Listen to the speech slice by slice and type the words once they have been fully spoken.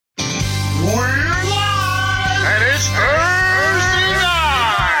Thursday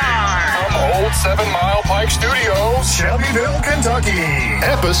night from Old 7 Mile Pike Studios, Shelbyville, Kentucky.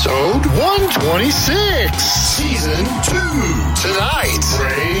 Episode 126, Season 2. Tonight,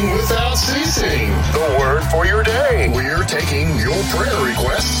 praying without ceasing. The word for your day. We're taking your prayer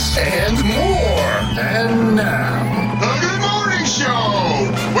requests and more. And now, the Good Morning Show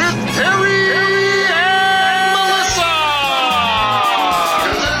with Terry and Melissa.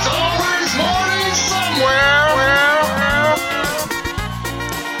 Because it's always morning somewhere.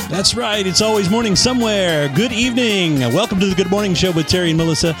 That's right. It's always morning somewhere. Good evening. Welcome to the Good Morning Show with Terry and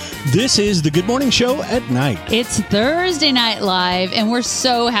Melissa. This is the Good Morning Show at night. It's Thursday Night Live, and we're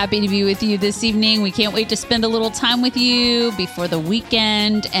so happy to be with you this evening. We can't wait to spend a little time with you before the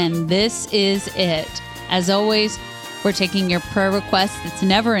weekend, and this is it. As always, we're taking your prayer requests. It's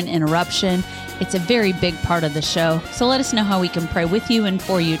never an interruption. It's a very big part of the show. So let us know how we can pray with you and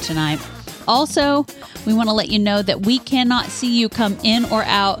for you tonight. Also, we want to let you know that we cannot see you come in or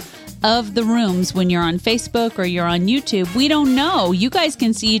out of the rooms when you're on Facebook or you're on YouTube. We don't know. You guys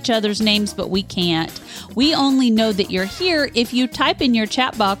can see each other's names, but we can't. We only know that you're here if you type in your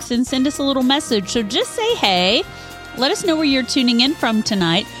chat box and send us a little message. So just say hey. Let us know where you're tuning in from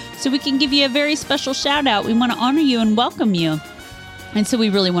tonight so we can give you a very special shout out. We want to honor you and welcome you. And so we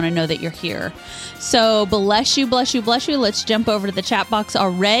really want to know that you're here. So bless you, bless you, bless you. Let's jump over to the chat box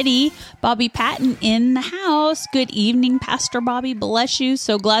already. Bobby Patton in the house. Good evening, Pastor Bobby. Bless you.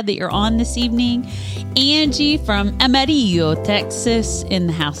 So glad that you're on this evening. Angie from Amarillo, Texas in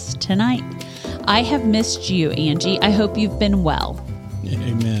the house tonight. I have missed you, Angie. I hope you've been well.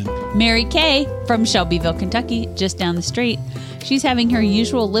 Amen. Mary Kay from Shelbyville, Kentucky, just down the street. She's having her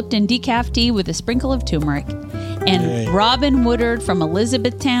usual Lipton decaf tea with a sprinkle of turmeric. And Hey. Robin Woodard from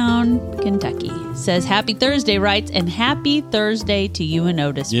Elizabethtown, Kentucky says, Happy Thursday, writes, and happy Thursday to you and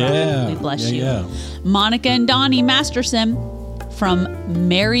Otis. Yeah. Robin. We bless you. Yeah. Monica and Donnie Masterson from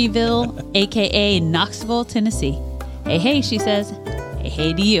Maryville, a.k.a. Knoxville, Tennessee. Hey, hey, she says. Hey,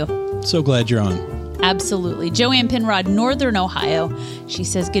 hey to you. So glad you're on. Absolutely. Joanne Penrod, Northern Ohio. She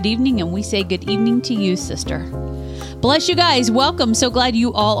says, good evening, and we say good evening to you, sister. Bless you guys. Welcome. So glad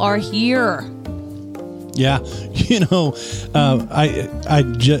you all are here. Yeah, you know, I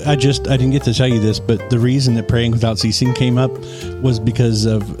didn't get to tell you this, but the reason that praying without ceasing came up was because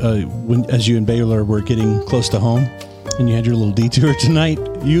of as you and Baylor were getting close to home, and you had your little detour tonight.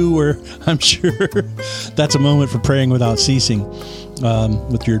 You were, I'm sure, that's a moment for praying without ceasing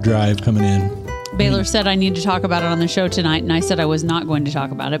with your drive coming in. Baylor said I need to talk about it on the show tonight, and I said I was not going to talk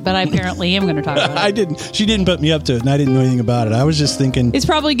about it, but I apparently am going to talk about it. I didn't. She didn't put me up to it, and I didn't know anything about it. I was just thinking. It's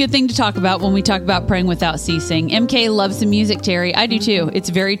probably a good thing to talk about when we talk about praying without ceasing. MK loves the music, Terry. I do too. It's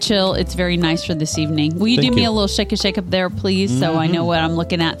very chill. It's very nice for this evening. Will you Thank do me you. a little shake up there, please, so I know what I'm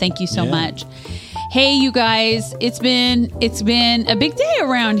looking at? Thank you so much. Hey, you guys, it's been a big day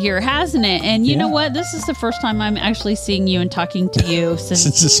around here, hasn't it? And you know what? This is the first time I'm actually seeing you and talking to you since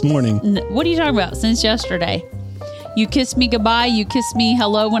this morning. What are you talking about? Since yesterday. You kissed me goodbye. You kissed me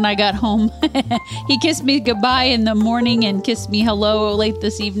hello when I got home. He kissed me goodbye in the morning and kissed me hello late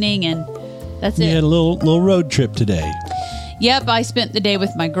this evening, and that's it. You had a little road trip today. Yep, I spent the day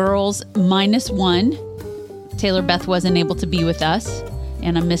with my girls, -1. Taylor Beth wasn't able to be with us,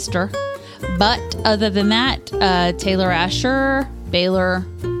 and I missed her. But other than that, Taylor Asher, Baylor,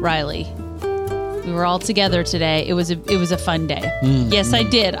 Riley. We were all together today. It was a fun day. Yes, I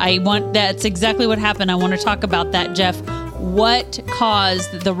did. That's exactly what happened. I want to talk about that, Jeff. What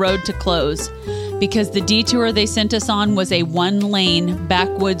caused the road to close? Because the detour they sent us on was a 1-lane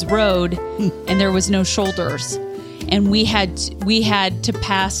backwoods road, and there was no shoulders. And we had to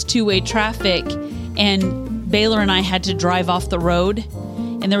pass two-way traffic, and Baylor and I had to drive off the road.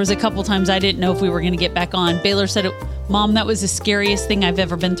 And there was a couple times I didn't know if we were going to get back on. Baylor said, Mom, that was the scariest thing I've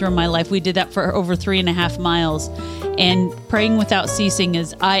ever been through in my life. We did that for over 3.5 miles. And praying without ceasing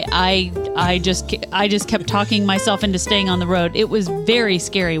is, I just kept talking myself into staying on the road. It was very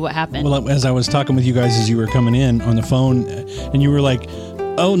scary what happened. Well, as I was talking with you guys as you were coming in on the phone, and you were like,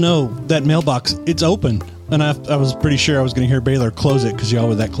 oh no, that mailbox, it's open. And I was pretty sure I was going to hear Baylor close it because y'all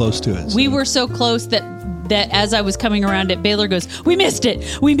were that close to it. So. We were so close that as I was coming around it, Baylor goes, we missed it.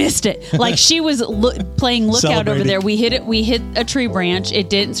 Like she was playing lookout over there. We hit a tree branch. It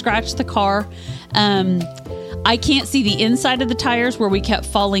didn't scratch the car. I can't see the inside of the tires where we kept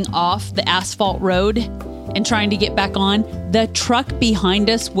falling off the asphalt road and trying to get back on. The truck behind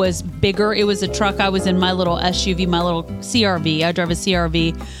us was bigger. It was a truck. I was in my little SUV, my little CRV. I drive a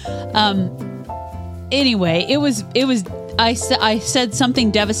CRV. Anyway, it was. I said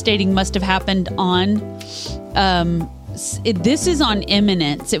something devastating must have happened on this is on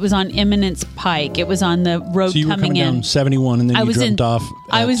Eminence. It was on Eminence Pike. It was on the road so you coming were coming in. Down 71, and then you jumped off.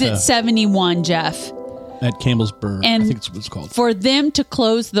 I was at 71, Jeff. At Campbellsburg, and I think it's what it's called. For them to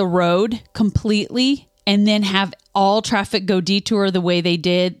close the road completely and then have all traffic go detour the way they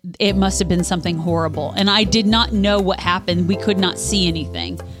did, it must have been something horrible. And I did not know what happened. We could not see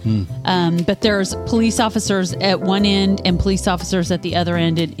anything. But there's police officers at one end and police officers at the other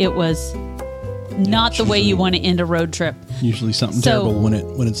end. And it was not the way you want to end a road trip. Usually something terrible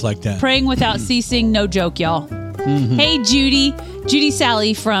when it's like that. Praying without ceasing, no joke, y'all. Hey, Judy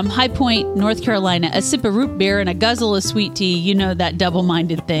Sally from High Point, North Carolina. A sip of root beer and a guzzle of sweet tea. You know that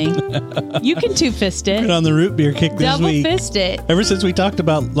double-minded thing. You can two-fist it. Been on the root beer kick this week. Double-fist it. Ever since we talked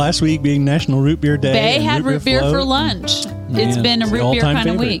about last week being National Root Beer Day. They had root beer for lunch. It's been a root beer kind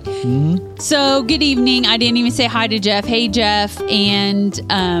of week. So, good evening. I didn't even say hi to Jeff. Hey, Jeff. And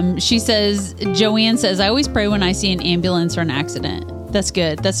she says, Joanne says, I always pray when I see an ambulance or an accident. That's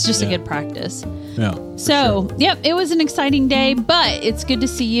good. That's just a good practice. Yeah. So, yep, it was an exciting day, but it's good to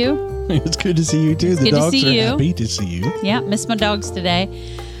see you. It's good to see you, too. The dogs are happy to see you. Yeah, miss my dogs today.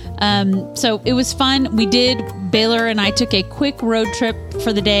 So it was fun. Baylor and I took a quick road trip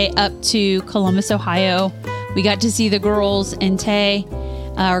for the day up to Columbus, Ohio. We got to see the girls and Tay,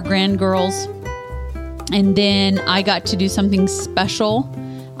 our grand girls. And then I got to do something special.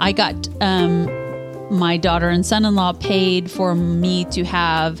 I got my daughter and son-in-law paid for me to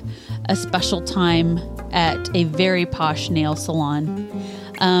have a special time at a very posh nail salon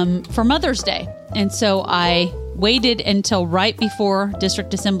for Mother's Day. And so I waited until right before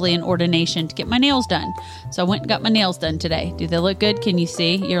district assembly and ordination to get my nails done. So I went and got my nails done today. Do they look good? Can you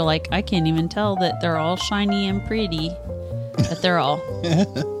see? You're like, I can't even tell that they're all shiny and pretty. But they're all.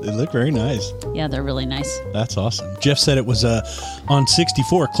 They look very nice. Yeah, they're really nice. That's awesome. Jeff said it was on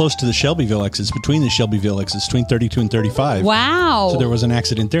 64, close to the Shelbyville exits, between the Shelbyville exits, between 32 and 35. Wow. So there was an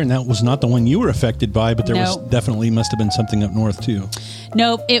accident there, and that was not the one you were affected by, but there was definitely must have been something up north, too.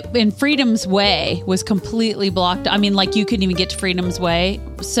 Nope. In Freedom's Way was completely blocked. I mean, like you couldn't even get to Freedom's Way.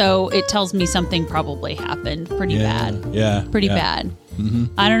 So it tells me something probably happened pretty bad. Yeah. Pretty bad.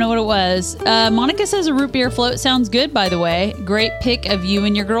 I don't know what it was. Monica says a root beer float sounds good, by the way. Great pic of you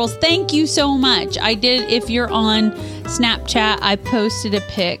and your girls. Thank you so much. I did. If you're on Snapchat, I posted a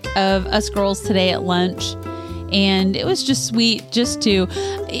pic of us girls today at lunch. And it was just sweet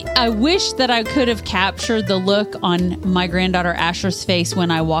I wish that I could have captured the look on my granddaughter Asher's face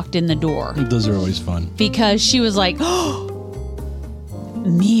when I walked in the door. Those are always fun. Because she was like, oh,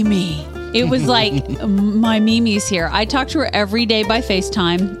 Mimi. It was like, my Mimi's here. I talk to her every day by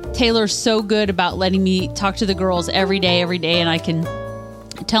FaceTime. Taylor's so good about letting me talk to the girls every day, and I can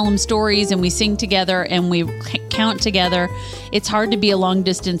tell them stories, and we sing together, and we count together. It's hard to be a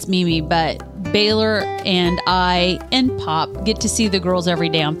long-distance Mimi, but Baylor and I and Pop get to see the girls every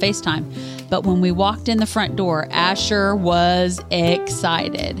day on FaceTime. But when we walked in the front door, Asher was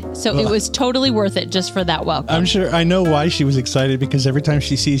excited. So it was totally worth it just for that welcome. I'm sure I know why she was excited, because every time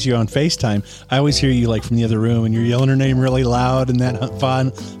she sees you on FaceTime, I always hear you like from the other room, and you're yelling her name really loud and that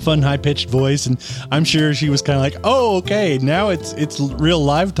fun high-pitched voice. And I'm sure she was kind of like, oh, okay, now it's real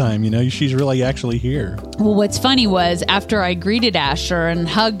live time. You know, she's really actually here. Well, what's funny was after I greeted Asher and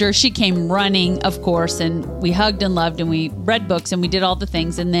hugged her, she came running, of course, and we hugged and loved, and we read books and we did all the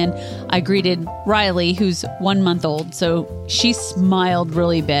things. And then I greeted Riley, who's 1 month old, so she smiled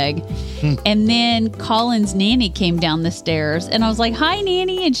really big. And then Colin's nanny came down the stairs, and I was like, hi,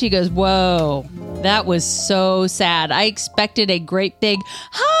 Nanny. And she goes, whoa, that was so sad. I expected a great big,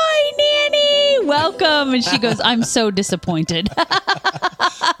 hi, Nanny, welcome. And she goes, I'm so disappointed.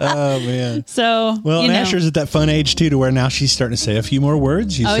 Oh, man. So, well, and Asher's at that fun age, too, to where now she's starting to say a few more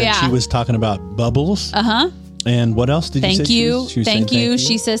words. You said she was talking about bubbles. Uh-huh. And what else did you say? Thank you. Thank you.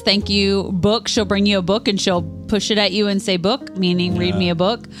 She says thank you. Book. She'll bring you a book and she'll push it at you and say book, meaning read me a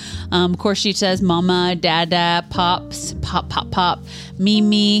book. Of course, she says mama, dada, pops, pop,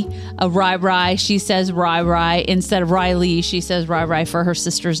 Mimi, Rai. She says Rai. Instead of Riley, she says Rai for her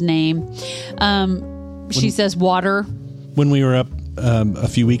sister's name. She says water. When we were up a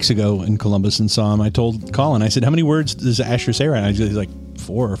few weeks ago in Columbus and saw him, I told Colin, I said, how many words does Asher say right now? He's like,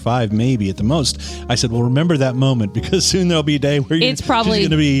 4 or 5 maybe at the most. I said, well, remember that moment, because soon there'll be a day where she's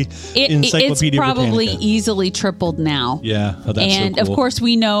going to be Encyclopedia It's probably Britannica. Easily tripled now. Yeah. Oh, that's and so cool. Of course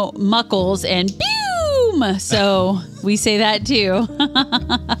we know Muckles and boom. So we say that too.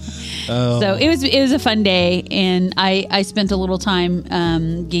 So it was a fun day, and I spent a little time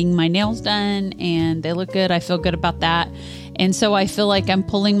getting my nails done, and they look good. I feel good about that. And so I feel like I'm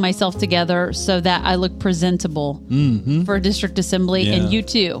pulling myself together so that I look presentable for district assembly, and you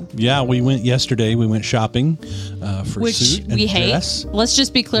too. Yeah, we went yesterday. We went shopping for Which suit and we hate. dress. Let's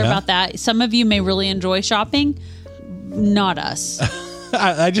just be clear about that. Some of you may really enjoy shopping, not us.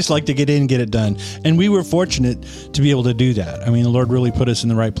 I just like to get in and get it done. And we were fortunate to be able to do that. I mean, the Lord really put us in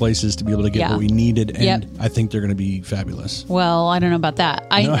the right places to be able to get what we needed. And I think they're going to be fabulous. Well, I don't know about that.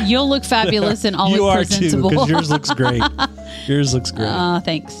 You'll look fabulous and I'll you look are presentable. too, because yours looks great. Yours looks great.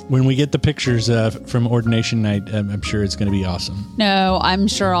 Thanks. When we get the pictures from ordination night, I'm sure it's going to be awesome. No, I'm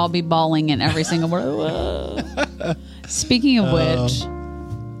sure I'll be bawling in every single word. Speaking of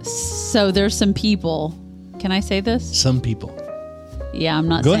which, so there's some people. Can I say this? Some people. Yeah, I'm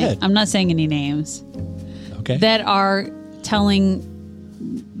not. Go saying, ahead. I'm not saying any names. Okay. That are telling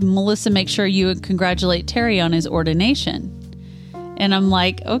Melissa, make sure you congratulate Terry on his ordination. And I'm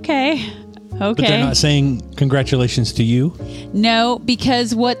like, okay. But they're not saying congratulations to you? No,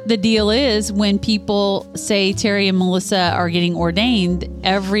 because what the deal is, when people say Terry and Melissa are getting ordained,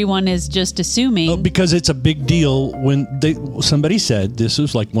 everyone is just assuming. Because it's a big deal when somebody said this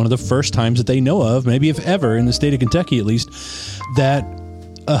was like one of the first times that they know of, maybe if ever, in the state of Kentucky at least, that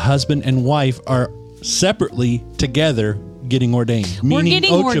a husband and wife are separately together getting ordained. We're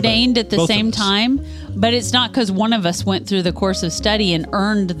getting ordained at the same us. time, but it's not because one of us went through the course of study and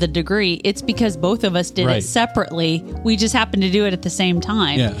earned the degree. It's because both of us did it separately. We just happened to do it at the same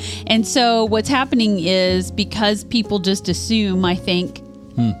time. Yeah. And so what's happening is, because people just assume, I think,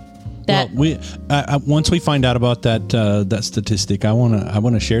 that once we find out about that statistic, I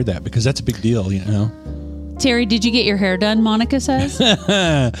want to share that, because that's a big deal, you know. Terry, did you get your hair done? Monica says.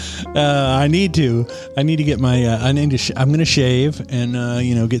 I need to get my. I'm going to shave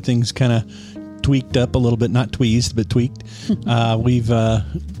and get things kind of tweaked up a little bit, not tweezed, but tweaked. We've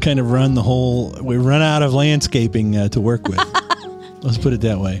kind of we've run out of landscaping to work with. Let's put it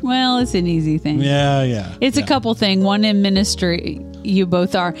that way. Well, it's an easy thing. Yeah. It's a couple things. One, in ministry, you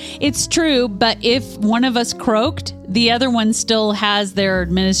both are. It's true, but if one of us croaked, the other one still has their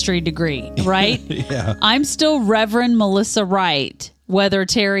ministry degree, right? Yeah. I'm still Reverend Melissa Wright, whether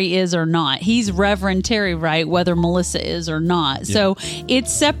Terry is or not. He's Reverend Terry Wright, whether Melissa is or not. Yeah. So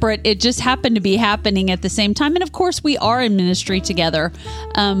it's separate. It just happened to be happening at the same time. And of course, we are in ministry together.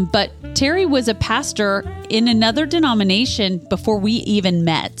 But Terry was a pastor in another denomination before we even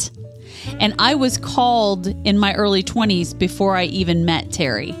met. And I was called in my early 20s before I even met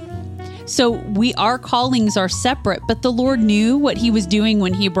Terry. So our callings are separate, but the Lord knew what he was doing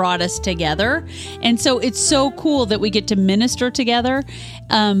when he brought us together. And so it's so cool that we get to minister together.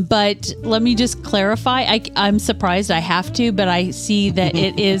 But let me just clarify. I'm surprised I have to, but I see that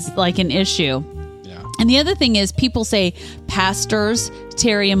it is like an issue. Yeah. And the other thing is, people say pastors,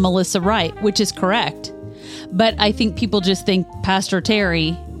 Terry and Melissa Wright, which is correct. But I think people just think Pastor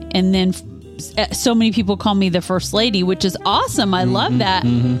Terry, and then so many people call me the First Lady, which is awesome. I love that.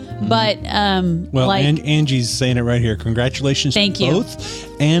 But Angie's saying it right here. Congratulations to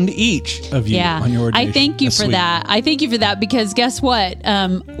both and each of you on your ordination. I thank you for that. I thank you for that, because guess what?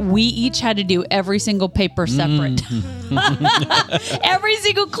 We each had to do every single paper separate. Every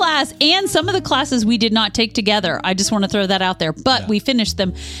single class, and some of the classes we did not take together. I just want to throw that out there, but we finished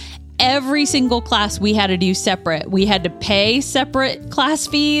them. Every single class we had to do separate. We had to pay separate class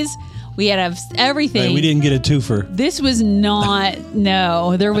fees. We had to have everything. Right, we didn't get a twofer. This was not,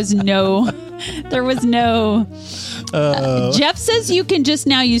 there was no. Jeff says you can just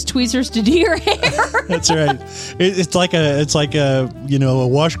now use tweezers to do your hair. That's right. It's like a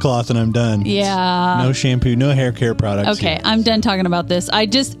washcloth, and I'm done. Yeah. No shampoo, no hair care products. Okay, I'm done talking about this. I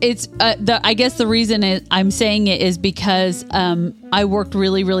guess the reason I'm saying it is because I worked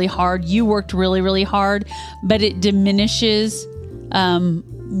really, really hard. You worked really, really hard, but it diminishes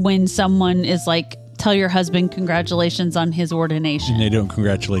when someone is like, tell your husband congratulations on his ordination. And they don't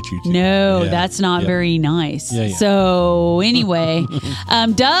congratulate you too. No, that's not very nice. Yeah. So anyway,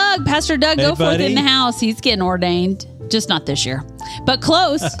 Pastor Doug, go forth in the house. He's getting ordained. Just not this year, but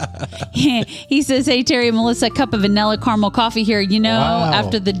close. He says, hey, Terry and Melissa, a cup of vanilla caramel coffee here.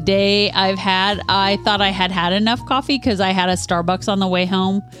 After the day I've had, I thought I had enough coffee because I had a Starbucks on the way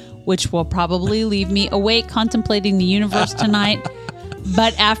home, which will probably leave me awake contemplating the universe tonight.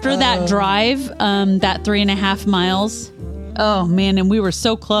 But after that drive, that 3.5 miles, oh man, and we were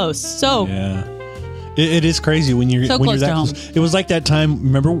so close. Yeah. It is crazy when you're that close. It was like that time.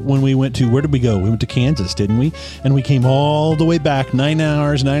 Remember when we went to, where did we go? We went to Kansas, didn't we? And we came all the way back,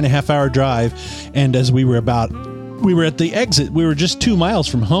 9.5 hour drive. And as we were about we were at the exit. We were just 2 miles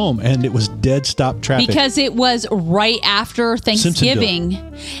from home, and it was dead stop traffic. Because it was right after Thanksgiving.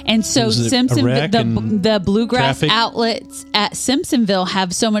 And so the bluegrass traffic outlets at Simpsonville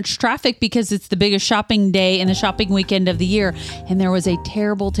have so much traffic because it's the biggest shopping day and the shopping weekend of the year. And there was a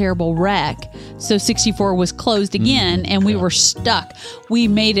terrible, terrible wreck. So 64 was closed again, and we were stuck. We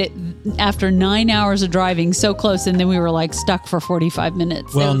made it after 9 hours of driving so close, and then we were like stuck for 45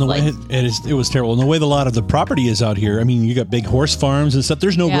 minutes. Well, and the way it was terrible. And the way a lot of the property is out here, I mean, you got big horse farms and stuff.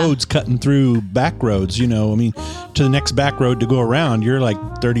 There's no roads cutting through back roads, I mean, to the next back road to go around, you're like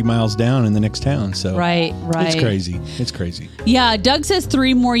 30 miles down in the next town. So right. It's crazy. Yeah, Doug says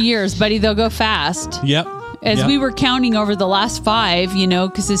 3 more years, buddy. They'll go fast. Yep. As we were counting over the last 5,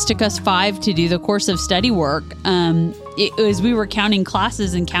 because this took us 5 to do the course of study work. As we were counting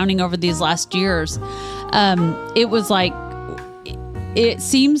classes and counting over these last years, it was like, it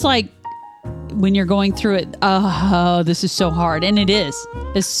seems like when you're going through it, this is so hard. And it is.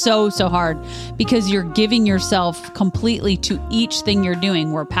 It's so hard because you're giving yourself completely to each thing you're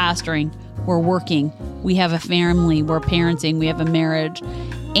doing. We're pastoring, we're working, we have a family, we're parenting, we have a marriage,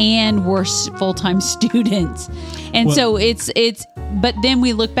 and we're full-time students. And so it's, but then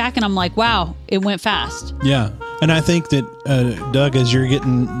we look back and I'm like, wow, it went fast. Yeah. And I think that, Doug, as you're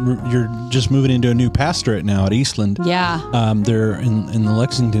just moving into a new pastorate now at Eastland. Yeah. There in the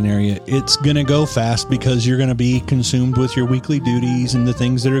Lexington area, it's going to go fast because you're going to be consumed with your weekly duties and the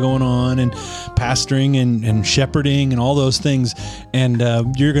things that are going on and pastoring and shepherding and all those things. And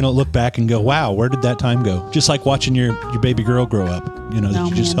you're going to look back and go, wow, where did that time go? Just like watching your baby girl grow up,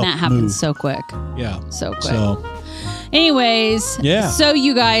 that happens so quick. Yeah. So quick. So, anyways, so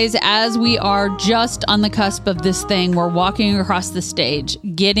you guys, as we are just on the cusp of this thing, we're walking across the stage,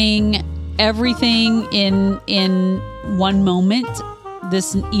 getting everything in one moment.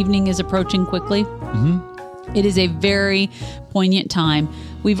 This evening is approaching quickly. Mm-hmm. It is a very poignant time.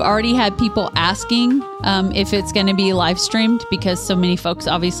 We've already had people asking if it's going to be live streamed because so many folks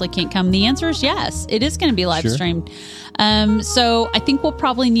obviously can't come. The answer is yes, it is going to be live streamed. So I think we'll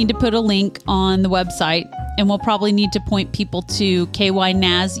probably need to put a link on the website, and we'll probably need to point people to KY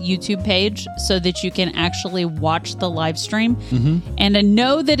Naz YouTube page so that you can actually watch the live stream. Mm-hmm. And I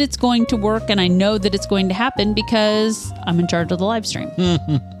know that it's going to work, and I know that it's going to happen because I'm in charge of the live stream.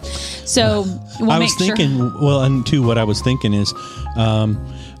 So we'll make sure. Well, and too, what I was thinking is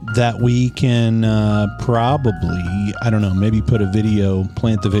that we can probably, I don't know, maybe put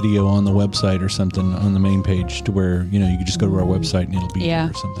plant the video on the website or something on the main page to where, you can just go to our website and it'll be there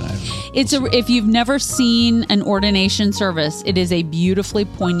or something. I don't know. If you've never seen an ordination service, it is a beautifully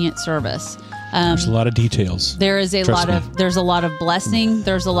poignant service. There's a lot of details. There's a lot of blessing.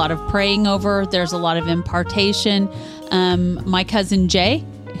 There's a lot of praying over. There's a lot of impartation. My cousin Jay,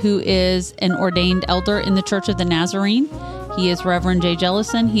 who is an ordained elder in the Church of the Nazarene, he is Reverend Jay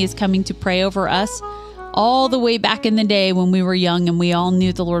Jellison. He is coming to pray over us all the way back in the day when we were young and we all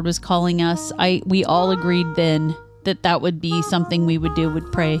knew the Lord was calling us. We all agreed then that would be something we would do,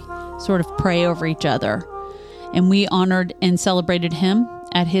 would pray over each other. And we honored and celebrated him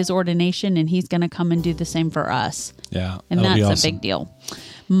at his ordination, and he's going to come and do the same for us. Yeah. And that's awesome. A big deal.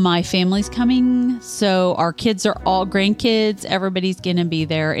 My family's coming, so our kids are all grandkids. Everybody's going to be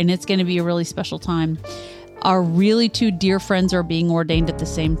there, and it's going to be a really special time. Our really 2 dear friends are being ordained at the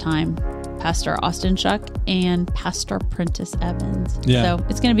same time, Pastor Austin Shuck and Pastor Prentice Evans. Yeah. So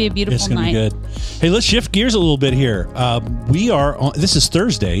it's going to be a beautiful night. It's going to be good. Hey, let's shift gears a little bit here. This is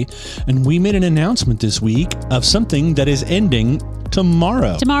Thursday, and we made an announcement this week of something that is ending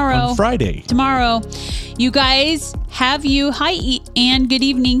tomorrow. On Friday. Tomorrow. You guys, hi Ann, good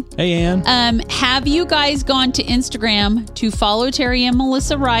evening. Hey Ann. Have you guys gone to Instagram to follow Terry and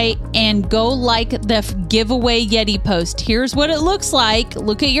Melissa Wright and go like the giveaway Yeti post? Here's what it looks like.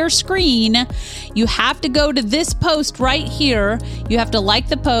 Look at your screen. You have to go to this post right here. You have to like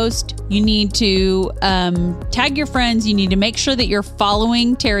the post. You need to tag your friends. You need to make sure that you're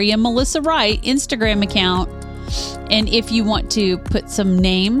following Terry and Melissa Wright Instagram account. And if you want to put some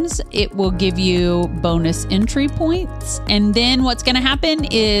names, it will give you bonus entry points. And then what's going to happen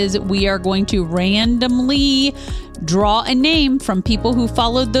is we are going to randomly draw a name from people who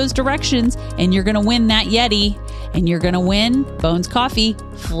followed those directions, and you're going to win that Yeti, and you're going to win Bones Coffee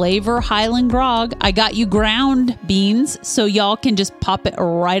Flavor Highland Grog. I got you ground beans, so y'all can just pop it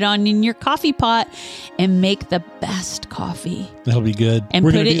right on in your coffee pot and make the best coffee. That'll be good. And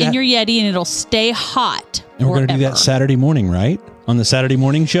put it in your Yeti, and it'll stay hot. And we're going to do that Saturday morning, right? On the Saturday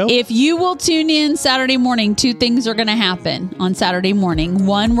morning show? If you will tune in Saturday morning, 2 things are going to happen on Saturday morning.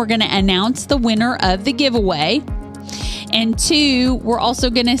 1, we're going to announce the winner of the giveaway. And 2, we're also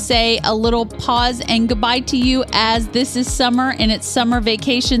going to say a little pause and goodbye to you, as this is summer and it's summer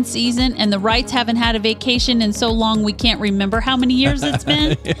vacation season, and the Wrights haven't had a vacation in so long we can't remember how many years it's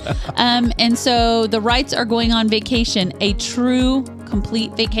been. And so the Wrights are going on vacation, a true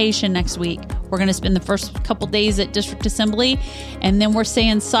complete vacation next week. We're going to spend the first couple days at District Assembly, and then we're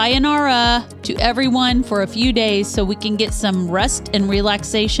saying sayonara to everyone for a few days so we can get some rest and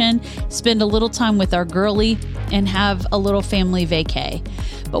relaxation, spend a little time with our girlie, and have a little family vacay.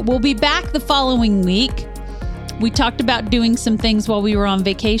 But we'll be back the following week. We talked about doing some things while we were on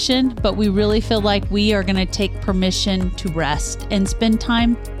vacation, but we really feel like we are going to take permission to rest and spend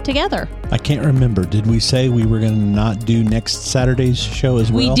time together. I can't remember. Did we say we were going to not do next Saturday's show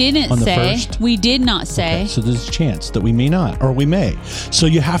as well? We didn't say. We did not say. Okay, so there's a chance that we may not, or we may. So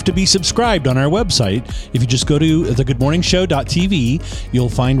you have to be subscribed on our website. If you just go to thegoodmorningshow.tv, you'll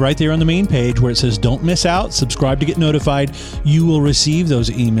find right there on the main page where it says don't miss out, subscribe to get notified. You will receive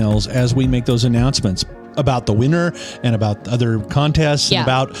those emails as we make those announcements about the winner and about other contests and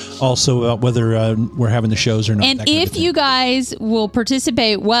about also whether we're having the shows or not. And if you guys will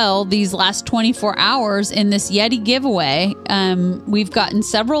participate these last 24 hours in this Yeti giveaway, we've gotten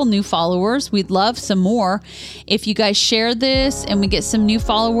several new followers. We'd love some more. If you guys share this and we get some new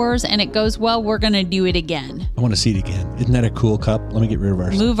followers and it goes well, we're going to do it again. I want to see it again. Isn't that a cool cup? Let me get rid of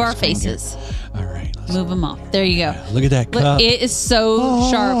our Move our faces. All right. Move them off. There you go. Look at that cup. It is so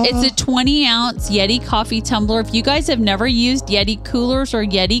sharp. It's a 20-ounce Yeti coffee tumbler. If you guys have never used Yeti coolers or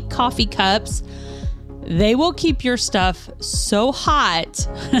Yeti coffee cups, they will keep your stuff so hot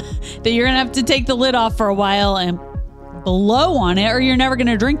that you're going to have to take the lid off for a while and blow on it, or you're never going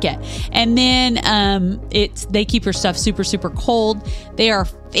to drink it. And then they keep your stuff super, super cold. They are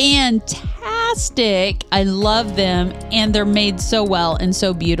fantastic. I love them, and they're made so well and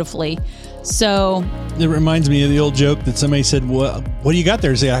so beautifully. So it reminds me of the old joke that somebody said, well, what do you got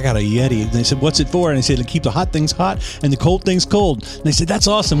there? I said, I got a Yeti. And they said, what's it for? And I said, to keep the hot things hot and the cold things cold. And they said, that's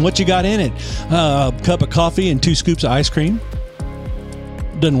awesome. What you got in it? A cup of coffee and 2 scoops of ice cream.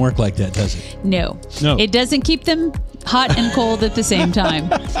 Doesn't work like that, does it? No. It doesn't keep them hot and cold at the same time.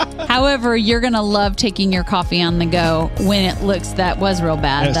 However, you're going to love taking your coffee on the go when it looks that was real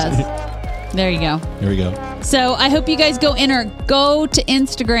bad. Yes. There you go. There we go. So I hope you guys go to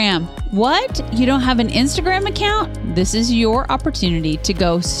Instagram. What? You don't have an Instagram account? This is your opportunity to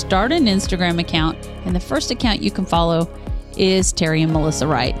go start an Instagram account. And the first account you can follow is Terry and Melissa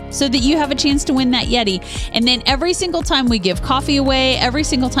Wright, so that you have a chance to win that Yeti. And then every single time we give coffee away, every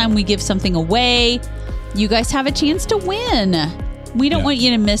single time we give something away, you guys have a chance to win. We don't want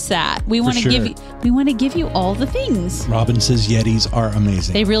you to miss that. We want to give you all the things. Robin says Yetis are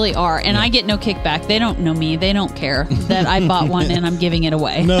amazing. They really are. And I get no kickback. They don't know me. They don't care that I bought one and I'm giving it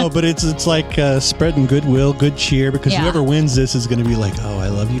away. No, but it's like spreading goodwill, good cheer, because whoever wins this is going to be like, oh, I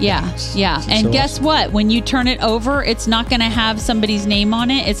love you guys. Yeah. And so guess what? When you turn it over, it's not going to have somebody's name on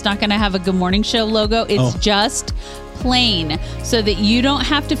it. It's not going to have a Good Morning Show logo. It's just plain, so that you don't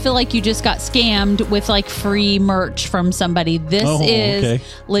have to feel like you just got scammed with like free merch from somebody. This is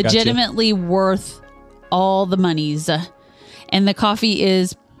legitimately worth all the monies. And the coffee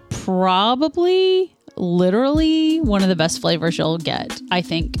is probably literally one of the best flavors you'll get, I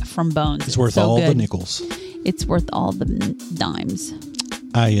think, from Bones. It's worth all the nickels. It's worth all the dimes.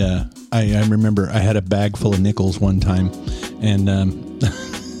 I remember I had a bag full of nickels one time, and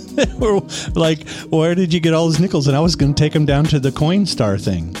we're like, where did you get all those nickels? And I was going to take them down to the Coinstar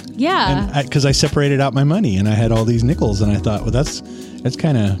thing. Yeah. Because I separated out my money and I had all these nickels, and I thought, well, that's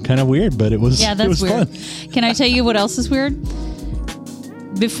kind of weird, but it was weird. Fun. Can I tell you what else is weird?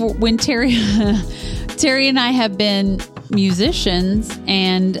 When Terry and I have been musicians,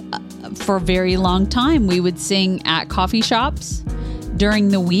 and for a very long time we would sing at coffee shops during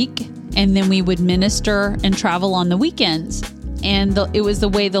the week, and then we would minister and travel on the weekends. And it was the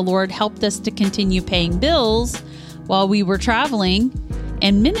way the Lord helped us to continue paying bills while we were traveling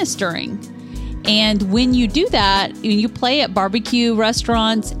and ministering. And when you do that, when you play at barbecue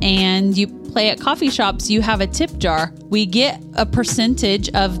restaurants and you play at coffee shops, you have a tip jar. We get a percentage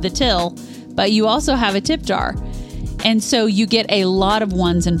of the till, but you also have a tip jar. And so you get a lot of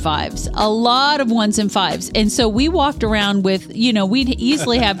ones and fives, And so we walked around with, we'd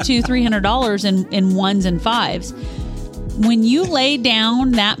easily have $200-$300 in ones and fives. When you lay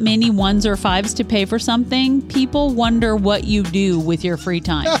down that many ones or fives to pay for something, people wonder what you do with your free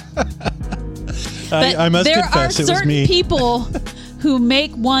time. But I must there confess, are it was certain me. people who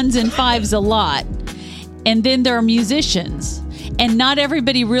make ones and fives a lot, and then there are musicians. And not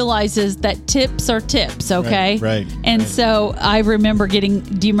everybody realizes that tips are tips, okay? Right. And so I remember do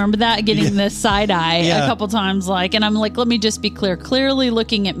you remember that? Getting the side eye a couple times, and I'm like, let me just be clear. Clearly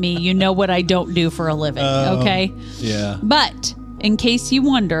looking at me, you know what I don't do for a living, okay? Yeah. But in case you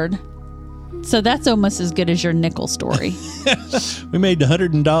wondered, so that's almost as good as your nickel story. We made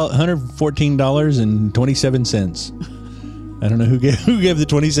 $114.27. I don't know who gave the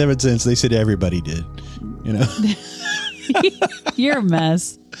 27 cents. They said everybody did, You're a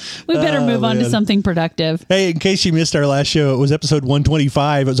mess. We better move on to something productive. Hey, in case you missed our last show, it was episode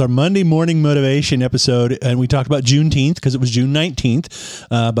 125. It was our Monday morning motivation episode, and we talked about Juneteenth because it was June 19th,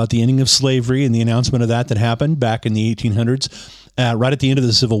 about the ending of slavery and the announcement of that happened back in the 1800s. Right at the end of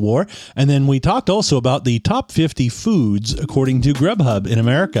the Civil War. And then we talked also about the top 50 foods according to Grubhub in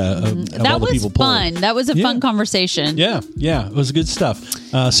America. That was fun. That was a fun conversation. Yeah. It was good stuff.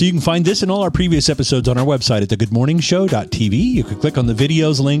 So you can find this and all our previous episodes on our website at thegoodmorningshow.tv. You can click on the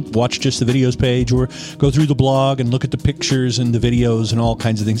videos link, watch just the videos page, or go through the blog and look at the pictures and the videos and all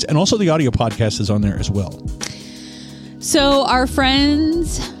kinds of things. And also the audio podcast is on there as well. So our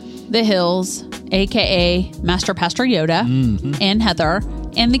friends, the Hills, a.k.a. Master Pastor Yoda, and Heather,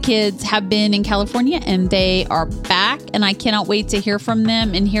 and the kids have been in California, and they are back, and I cannot wait to hear from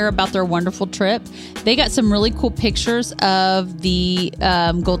them and hear about their wonderful trip. They got some really cool pictures of the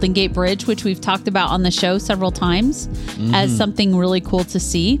Golden Gate Bridge, which we've talked about on the show several times as something really cool to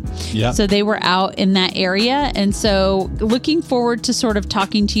see. Yeah. So they were out in that area, and so looking forward to sort of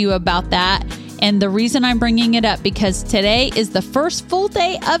talking to you about that. And the reason I'm bringing it up, because today is the first full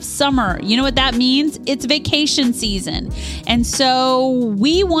day of summer. You know what that means? It's vacation season. And so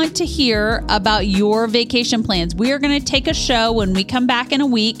we want to hear about your vacation plans. We are going to take a show when we come back in a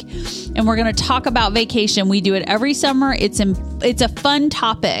week, and we're going to talk about vacation. We do it every summer. It's a fun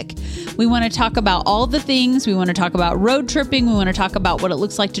topic. We want to talk about all the things. We want to talk about road tripping. We want to talk about what it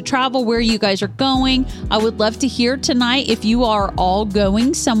looks like to travel, where you guys are going. I would love to hear tonight if you are all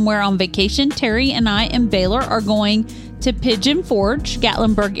going somewhere on vacation. Terry and I and Baylor are going to Pigeon Forge,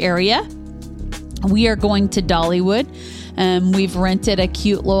 Gatlinburg area. We are going to Dollywood. We've rented a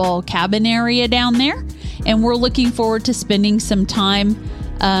cute little cabin area down there, and we're looking forward to spending some time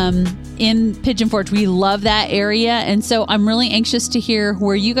in Pigeon Forge. We love that area, and so I'm really anxious to hear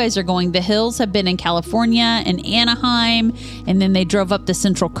where you guys are going. The Hills have been in California and Anaheim, and then they drove up the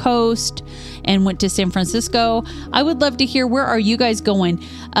Central Coast and went to San Francisco. I would love to hear, where are you guys going?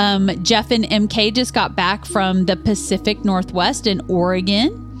 Jeff and MK just got back from the Pacific Northwest in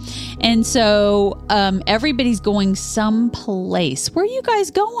Oregon. And so everybody's going someplace. Where are you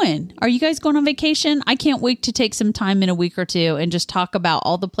guys going? Are you guys going on vacation? I can't wait to take some time in a week or two and just talk about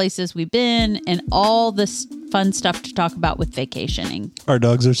all the places we've been and all this fun stuff to talk about with vacationing. Our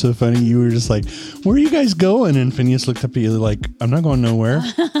dogs are so funny. You were just like, where are you guys going? And Phineas looked up at you like, I'm not going nowhere.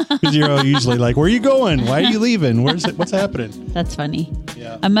 Because you're all usually like, where are you going? Why are you leaving? What's happening? That's funny.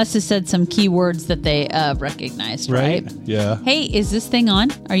 Yeah. I must have said some key words that they recognized, right? Yeah. Hey, is this thing on?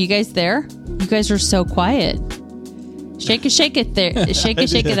 Are you guys there? You guys are so quiet. Shake it there. Shake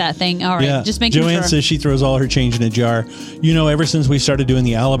it that thing. All right. Yeah. Just making sure. Joanne says she throws all her change in a jar. Ever since we started doing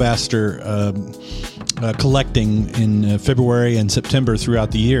the alabaster collecting in February and September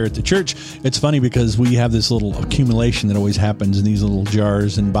throughout the year at the church, it's funny because we have this little accumulation that always happens in these little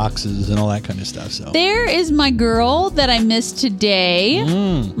jars and boxes and all that kind of stuff. So there is my girl that I missed today.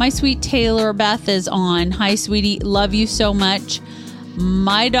 My sweet Taylor Beth is on. Hi, sweetie. Love you so much.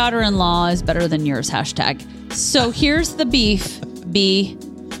 My daughter-in-law is better than yours. Hashtag. So here's the beef, B.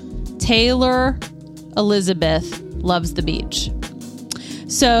 Taylor Elizabeth loves the beach.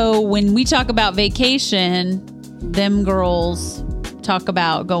 So when we talk about vacation, them girls talk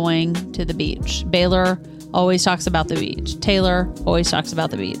about going to the beach. Baylor always talks about the beach. Taylor always talks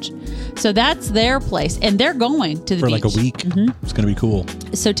about the beach. So that's their place. And they're going to the beach. For like a week. Mm-hmm. It's going to be cool.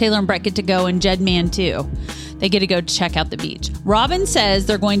 So Taylor and Brett get to go, and Jedman too. They get to go check out the beach. Robin says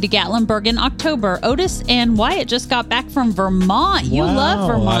they're going to Gatlinburg in October. Otis and Wyatt just got back from Vermont. You love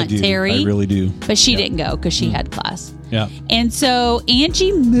Vermont, Terry. I really do. But she didn't go because she had class. Yeah. And so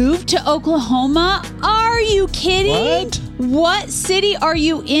Angie moved to Oklahoma. Are you kidding? What city are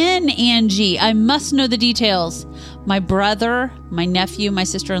you in, Angie? I must know the details. My brother, my nephew, my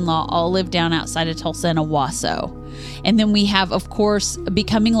sister-in-law all live down outside of Tulsa in Owasso. And then we have, of course,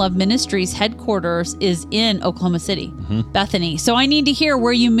 Becoming Love Ministries headquarters is in Oklahoma City, Bethany. So I need to hear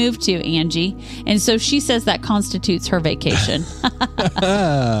where you moved to, Angie. And so she says that constitutes her vacation.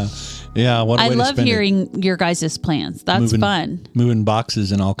 Yeah, what a way to spend it. I love hearing your guys' plans. That's fun. Moving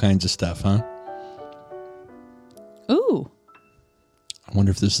boxes and all kinds of stuff, huh? Ooh. I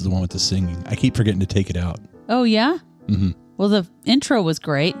wonder if this is the one with the singing. I keep forgetting to take it out. Oh, yeah? Mm-hmm. Well, the intro was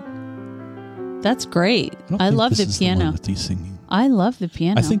great. That's great. I love the piano. The one with the singing. I love the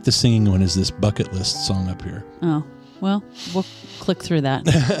piano. I think the singing one is this bucket list song up here. Oh, well, we'll click through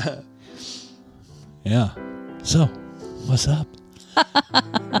that. Yeah. So, what's up?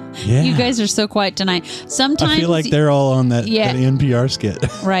 Yeah. You guys are so quiet tonight. Sometimes I feel like they're all on that NPR skit.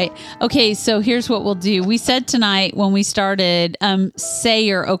 Right. Okay, so here's what we'll do. We said tonight when we started,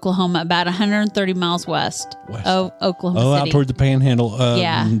 Sayre, Oklahoma, about 130 miles west of Oklahoma City. Out toward the Panhandle.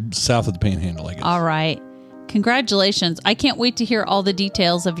 South of the Panhandle, I guess. All right. Congratulations. I can't wait to hear all the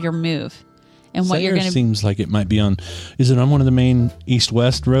details of your move. And what you're going to seems like it might be on. Is it on one of the main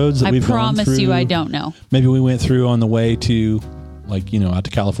east-west roads that we've gone through? I promise you, I don't know. Maybe we went through on the way to, out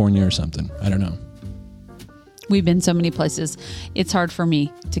to California or something. I don't know. We've been so many places. It's hard for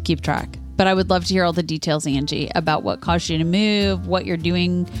me to keep track. But I would love to hear all the details, Angie, about what caused you to move, what you're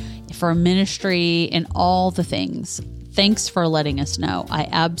doing for ministry, and all the things. Thanks for letting us know. I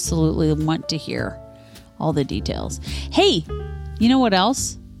absolutely want to hear all the details. Hey, you know what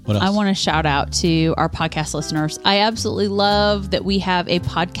else? What else? I want to shout out to our podcast listeners. I absolutely love that we have a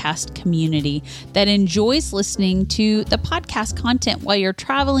podcast community that enjoys listening to the podcast content while you're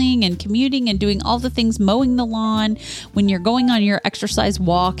traveling and commuting and doing all the things, mowing the lawn, when you're going on your exercise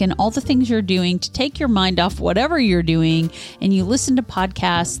walk, and all the things you're doing to take your mind off whatever you're doing, and you listen to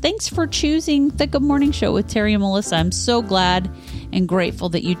podcasts. Thanks for choosing the Good Morning Show with Terry and Melissa. I'm so glad and grateful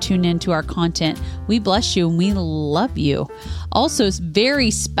that you tune into our content. We bless you and we love you. Also, very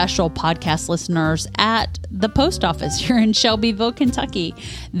special podcast listeners at the post office here in Shelbyville, Kentucky.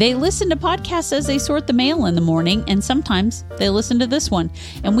 They listen to podcasts as they sort the mail in the morning, and sometimes they listen to this one.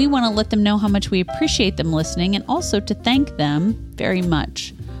 And we want to let them know how much we appreciate them listening, and also to thank them very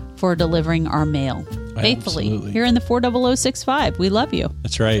much for delivering our mail faithfully. Absolutely. Here in the 40065. We love you.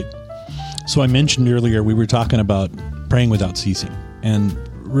 That's right. So I mentioned earlier we were talking about praying without ceasing. And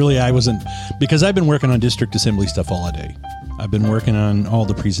really because I've been working on district assembly stuff all day. I've been working on all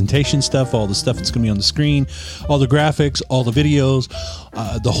the presentation stuff, all the stuff that's going to be on the screen, all the graphics, all the videos,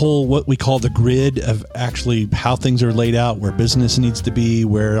 the whole what we call the grid of actually how things are laid out, where business needs to be,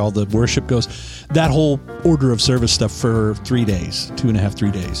 where all the worship goes, that whole order of service stuff for 3 days, 2.5,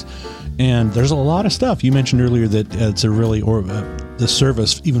 3 days. And there's a lot of stuff. You mentioned earlier that it's a really, the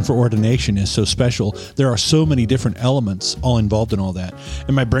service, even for ordination, is so special. There are so many different elements all involved in all that.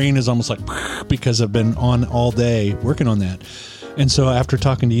 And my brain is almost like, because I've been on all day working on that. And so after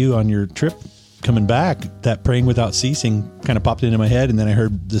talking to you on your trip coming back, that praying without ceasing kind of popped into my head. And then I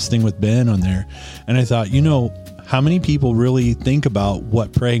heard this thing with Ben on there. And I thought, how many people really think about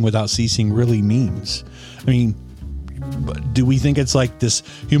what praying without ceasing really means? I mean, do we think it's like this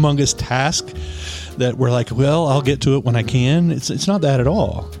humongous task that we're like, well, I'll get to it when I can? It's not that at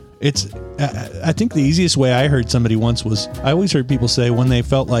all. I think the easiest way I heard somebody once was, I always heard people say when they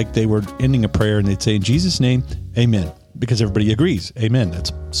felt like they were ending a prayer and they'd say, in Jesus' name, amen, because everybody agrees. Amen.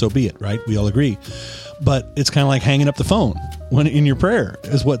 That's so be it, right? We all agree. But it's kind of like hanging up the phone when in your prayer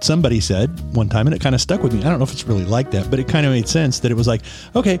is what somebody said one time, and it kind of stuck with me. I don't know if it's really like that, but it kind of made sense that it was like,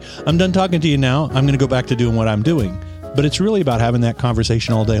 okay, I'm done talking to you now. I'm going to go back to doing what I'm doing. But it's really about having that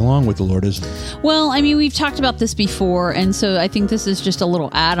conversation all day long with the Lord, isn't it? Well, I mean, we've talked about this before, and so I think this is just a little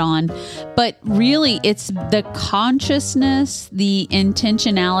add-on. But really, it's the consciousness, the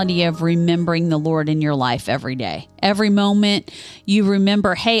intentionality of remembering the Lord in your life every day. Every moment you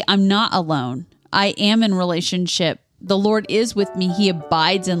remember, hey, I'm not alone. I am in relationship. The Lord is with me. He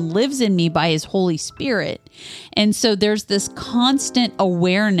abides and lives in me by His Holy Spirit. And so there's this constant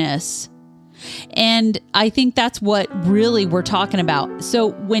awareness. And I think that's what really we're talking about. So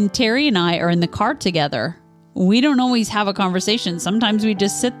when Terry and I are in the car together, we don't always have a conversation. Sometimes we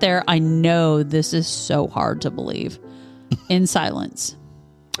just sit there. I know this is so hard to believe. In silence.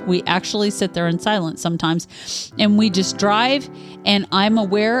 We actually sit there in silence sometimes. And we just drive, and I'm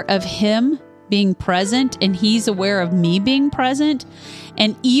aware of him being present, and he's aware of me being present.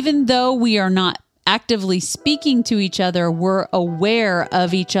 And even though we are not actively speaking to each other, we're aware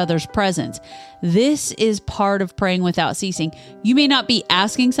of each other's presence. This is part of praying without ceasing. You may not be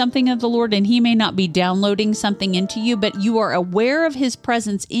asking something of the Lord, and He may not be downloading something into you, but you are aware of His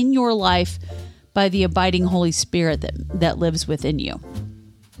presence in your life by the abiding Holy Spirit that lives within you.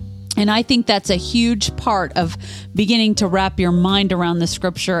 And I think that's a huge part of beginning to wrap your mind around the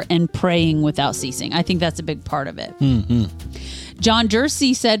scripture and praying without ceasing. I think that's a big part of it. Mm-hmm. John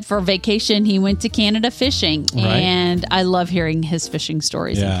Jersey said for vacation, he went to Canada fishing. Right. And I love hearing his fishing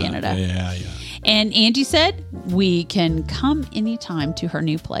stories in Canada. Yeah. And Angie said, we can come anytime to her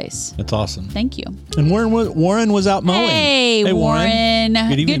new place. That's awesome. Thank you. And Warren was out mowing. Hey Warren.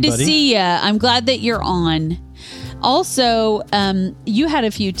 Good evening, Good to buddy. see you. I'm glad that you're on. Also, you had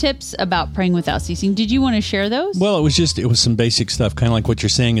a few tips about praying without ceasing. Did you want to share those? Well, it was some basic stuff, kind of like what you're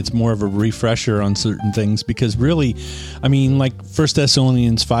saying. It's more of a refresher on certain things because really, I mean, like 1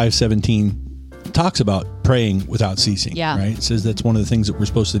 Thessalonians 5:17 talks about praying without ceasing. Yeah. Right. It says that's one of the things that we're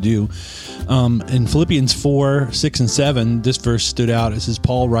supposed to do. In Philippians 4:6-7, this verse stood out. It says,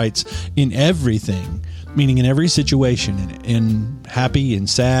 Paul writes, in everything, meaning in every situation, in happy and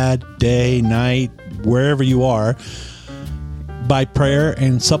sad, day, night, wherever you are, by prayer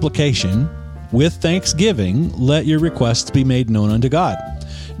and supplication, with thanksgiving, let your requests be made known unto God.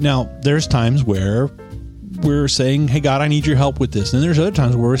 Now, there's times where we're saying, hey, God, I need your help with this. And there's other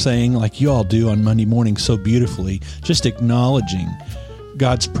times where we're saying, like you all do on Monday morning so beautifully, just acknowledging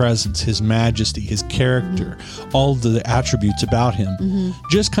God's presence, his majesty, his character, all the attributes about him.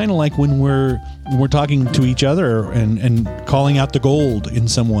 Just kind of like when we're talking to each other and calling out the gold in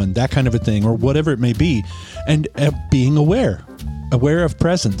someone, that kind of a thing, or whatever it may be, and being aware of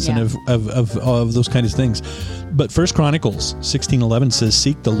presence and of those kinds of things. But 1 Chronicles 16:11 says,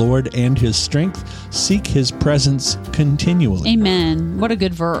 seek the Lord and his strength, seek his presence continually. Amen. What a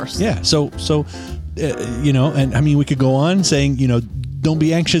good verse. Yeah. So and I mean, we could go on saying, don't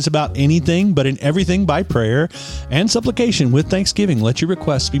be anxious about anything, but in everything by prayer and supplication with thanksgiving, let your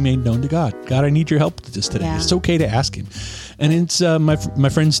requests be made known to God. God, I need your help with this today. Yeah. It's okay to ask him. And it's my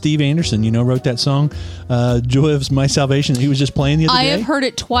friend Steve Anderson, wrote that song, Joy of My Salvation. He was just playing the other day. I have heard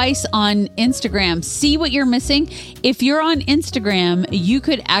it twice on Instagram. See what you're missing? If you're on Instagram, you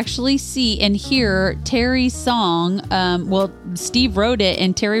could actually see and hear Terry's song. Steve wrote it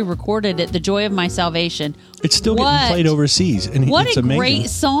and Terry recorded it, The Joy of My Salvation. It's still getting played overseas. And it's amazing. Great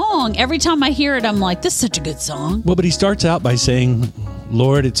song. Every time I hear it, I'm like, this is such a good song. Well, but he starts out by saying,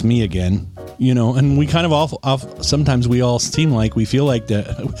 Lord, it's me again. And we kind of sometimes we all seem like we feel like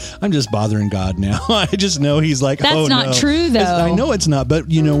that. I'm just bothering God now. I just know he's like, that's not true, though. I know it's not.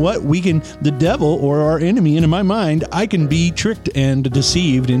 But you know what? The devil or our enemy, and in my mind, I can be tricked and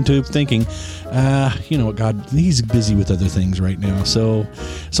deceived into thinking, God, he's busy with other things right now. So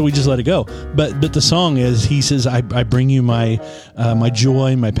we just let it go. But the song is, he says, I bring you my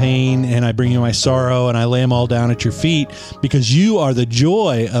joy, my pain, and I bring you my sorrow, and I lay them all down at your feet because you are the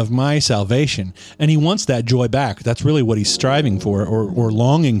joy of my salvation. And he wants that joy back. That's really what he's striving for or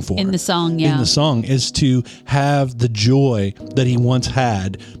longing for. In the song, yeah. In the song is to have the joy that he once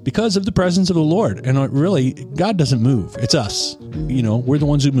had because of the presence of the Lord. And really, God doesn't move. It's us. We're the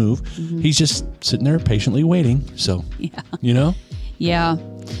ones who move. He's just sitting there patiently waiting. So, Yeah.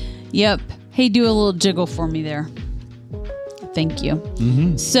 Yep. Hey, do a little jiggle for me there. Thank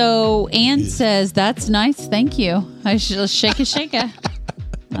you. So Ann says, that's nice. Thank you. I should shake it.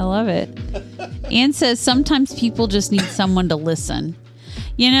 I love it. Ann says, sometimes people just need someone to listen.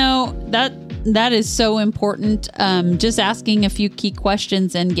 That is so important. Just asking a few key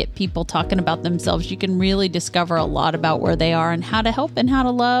questions and get people talking about themselves. You can really discover a lot about where they are and how to help and how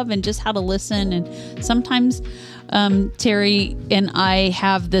to love and just how to listen. And sometimes Terry and I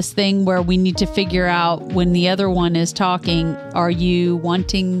have this thing where we need to figure out when the other one is talking, are you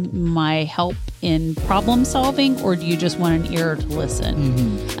wanting my help in problem solving or do you just want an ear to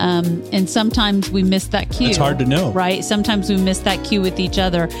listen? And sometimes we miss that cue. It's hard to know. Right? Sometimes we miss that cue with each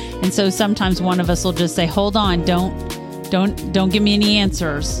other. And so sometimes one of us will just say, hold on, don't give me any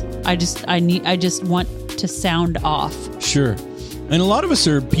answers. I just want to sound off. Sure. And a lot of us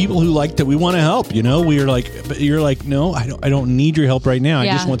are people who we want to help, we are like, but you're like, no, I don't need your help right now. I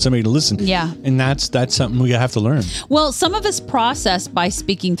just want somebody to listen. Yeah. And that's something we have to learn. Well, some of us process by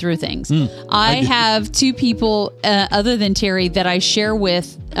speaking through things. I have two people other than Terry that I share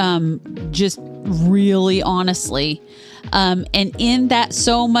with just really honestly. And in that,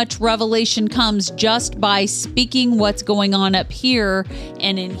 so much revelation comes just by speaking what's going on up here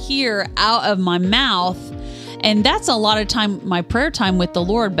and in here out of my mouth. And that's a lot of time, my prayer time with the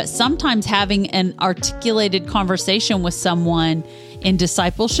Lord. But sometimes having an articulated conversation with someone in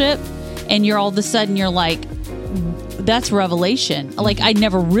discipleship, and you're all of a sudden, you're like, that's revelation. Like, I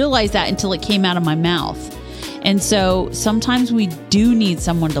never realized that until it came out of my mouth. And so sometimes we do need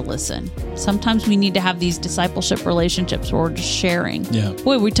someone to listen. Sometimes we need to have these discipleship relationships where we're just sharing. Yeah.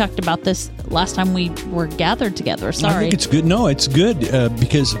 Boy, we talked about this last time we were gathered together. Sorry. I think it's good. No, it's good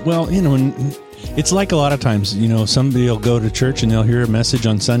because, it's like a lot of times, somebody will go to church and they'll hear a message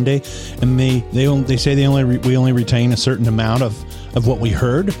on Sunday, and they say we only retain a certain amount of what we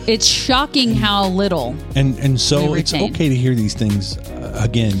heard. It's shocking how little. And so it's okay to hear these things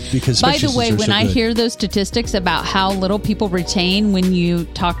again because. By the way, when I hear those statistics about how little people retain when you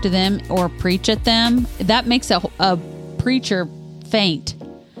talk to them or preach at them, that makes a preacher faint.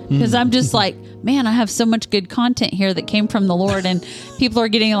 because I'm just like, man, I have so much good content here that came from the Lord, and people are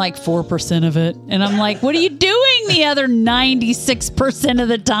getting like 4% of it. And I'm like, what are you doing the other 96% of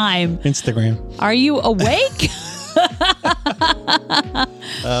the time? Instagram. Are you awake?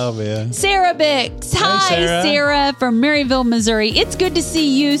 Oh, man. Sarah Bix. Hi, Sarah from Maryville, Missouri. It's good to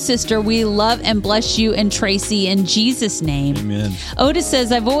see you, sister. We love and bless you and Tracy in Jesus' name. Amen. Otis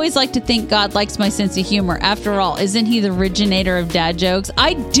says, I've always liked to think God likes my sense of humor. After all, isn't he the originator of dad jokes?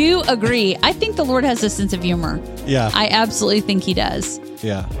 I do agree. I think the Lord has a sense of humor. Yeah. I absolutely think he does.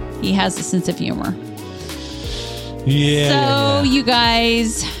 Yeah. He has a sense of humor. Yeah. So, you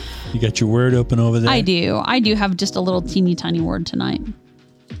guys... You got your word open over there? I do. I do have just a little teeny tiny word tonight.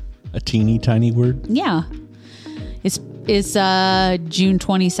 A teeny tiny word? Yeah. It's June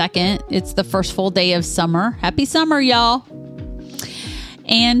 22nd. It's the first full day of summer. Happy summer, y'all.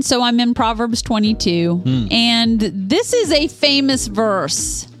 And so I'm in Proverbs 22. And this is a famous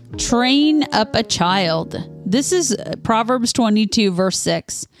verse. Train up a child. This is Proverbs 22, verse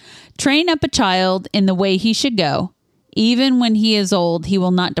 6. Train up a child in the way he should go. Even when he is old, he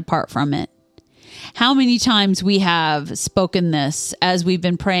will not depart from it. How many times we have spoken this as we've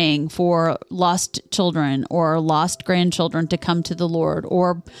been praying for lost children or lost grandchildren to come to the Lord,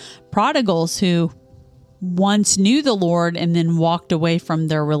 or prodigals who once knew the Lord and then walked away from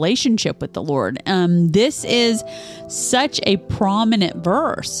their relationship with the Lord. This is such a prominent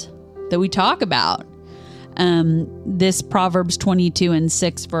verse that we talk about. This Proverbs 22 and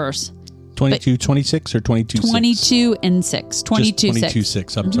 6 verse. 22, 26 or 22, 6? 22 and 6. 22, 22,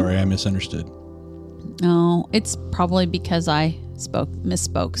 6. I'm sorry, I misunderstood. Oh, it's probably because I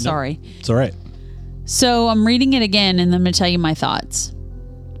misspoke. Sorry. Nope. It's all right. So I'm reading it again, and I'm going to tell you my thoughts.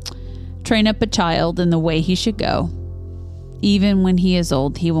 Train up a child in the way he should go. Even when he is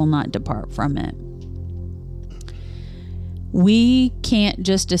old, he will not depart from it. We can't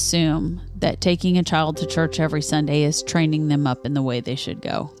just assume that taking a child to church every Sunday is training them up in the way they should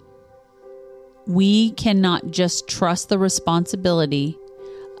go. We cannot just trust the responsibility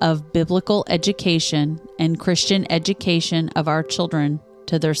of biblical education and Christian education of our children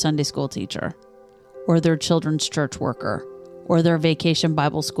to their Sunday school teacher, or their children's church worker, or their vacation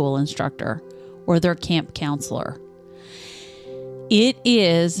Bible school instructor, or their camp counselor. It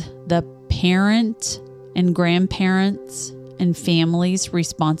is the parent and grandparents and families'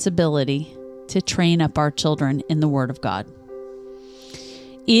 responsibility to train up our children in the Word of God.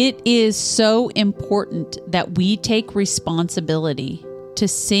 It is so important that we take responsibility to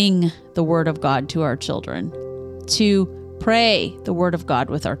sing the Word of God to our children, to pray the Word of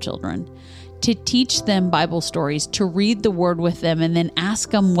God with our children, to teach them Bible stories, to read the Word with them, and then ask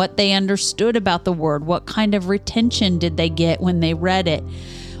them what they understood about the Word. What kind of retention did they get when they read it?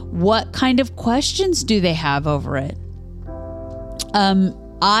 What kind of questions do they have over it?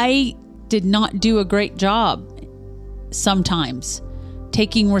 I did not do a great job sometimes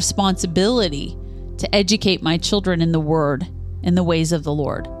taking responsibility to educate my children in the Word and the ways of the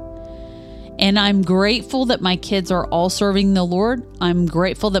Lord. And I'm grateful that my kids are all serving the Lord. I'm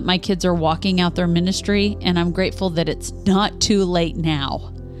grateful that my kids are walking out their ministry. And I'm grateful that it's not too late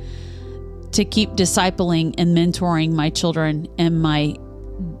now to keep discipling and mentoring my children and my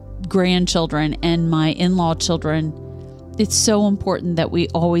grandchildren and my in-law children. It's so important that we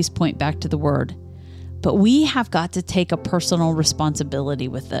always point back to the Word. But we have got to take a personal responsibility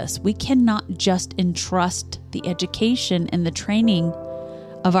with this. We cannot just entrust the education and the training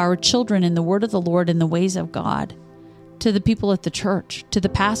of our children in the Word of the Lord and the ways of God to the people at the church, to the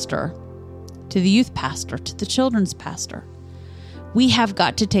pastor, to the youth pastor, to the children's pastor. We have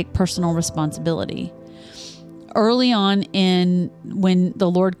got to take personal responsibility. Early on when the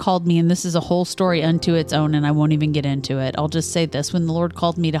Lord called me, and this is a whole story unto its own, and I won't even get into it. I'll just say this. When the Lord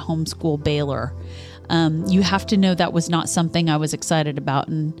called me to homeschool Baylor, you have to know that was not something I was excited about.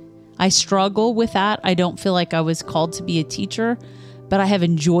 And I struggle with that. I don't feel like I was called to be a teacher, but I have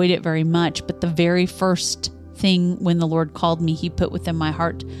enjoyed it very much. But the very first thing when the Lord called me, He put within my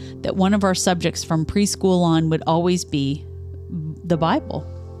heart that one of our subjects from preschool on would always be the Bible.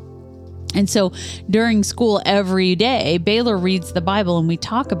 And so during school every day, Baylor reads the Bible and we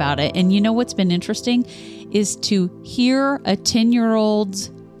talk about it. And you know what's been interesting is to hear a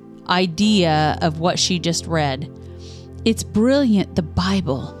 10-year-old's idea of what she just read. It's brilliant. The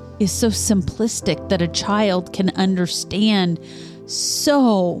Bible is so simplistic that a child can understand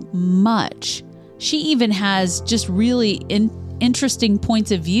so much. She even has just really interesting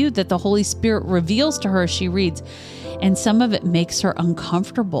points of view that the Holy Spirit reveals to her as she reads. And some of it makes her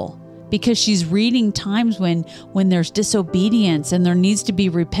uncomfortable because she's reading times when there's disobedience and there needs to be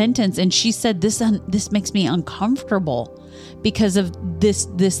repentance. And she said, this makes me uncomfortable because of this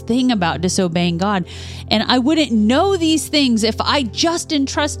thing about disobeying God. And I wouldn't know these things if I just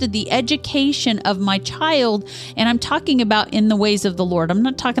entrusted the education of my child. And I'm talking about in the ways of the Lord. I'm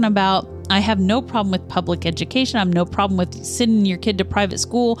not talking about, I have no problem with public education. I have no problem with sending your kid to private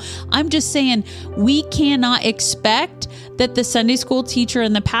school. I'm just saying we cannot expect that the Sunday school teacher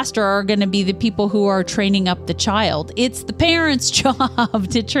and the pastor are going to be the people who are training up the child. It's the parents' job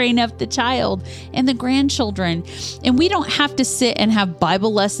to train up the child and the grandchildren. And we don't have to sit and have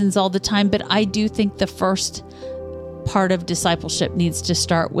Bible lessons all the time, but I do think the first part of discipleship needs to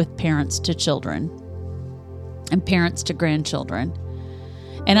start with parents to children and parents to grandchildren.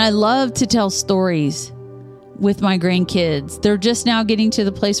 And I love to tell stories with my grandkids. They're just now getting to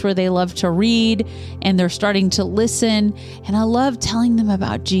the place where they love to read and they're starting to listen. And I love telling them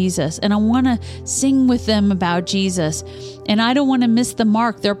about Jesus. And I want to sing with them about Jesus. And I don't want to miss the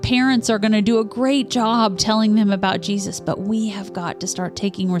mark. Their parents are going to do a great job telling them about Jesus, but we have got to start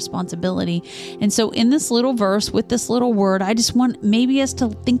taking responsibility. And so in this little verse with this little word, I just want maybe us to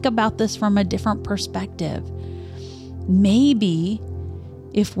think about this from a different perspective. Maybe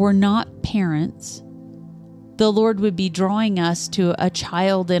if we're not parents, the Lord would be drawing us to a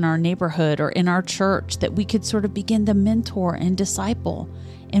child in our neighborhood or in our church that we could sort of begin to mentor and disciple,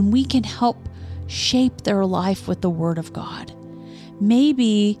 and we can help shape their life with the Word of God.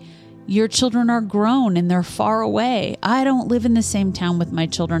 Maybe your children are grown and they're far away. I don't live in the same town with my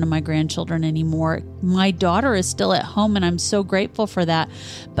children and my grandchildren anymore. My daughter is still at home, and I'm so grateful for that.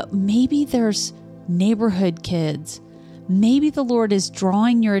 But maybe there's neighborhood kids. Maybe the Lord is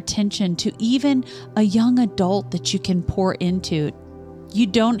drawing your attention to even a young adult that you can pour into. You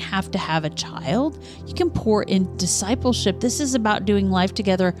don't have to have a child. You can pour in discipleship. This is about doing life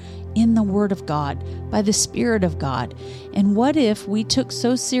together in the Word of God, by the Spirit of God. And what if we took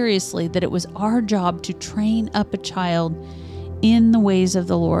so seriously that it was our job to train up a child in the ways of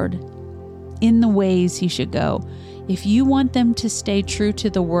the Lord, in the ways he should go? If you want them to stay true to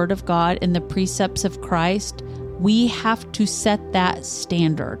the Word of God and the precepts of Christ, we have to set that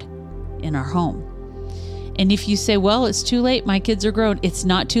standard in our home. And if you say, well, it's too late, my kids are grown, it's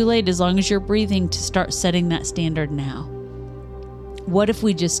not too late as long as you're breathing to start setting that standard now. What if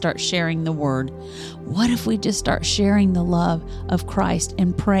we just start sharing the Word? What if we just start sharing the love of Christ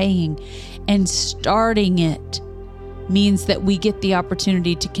and praying? And starting it means that we get the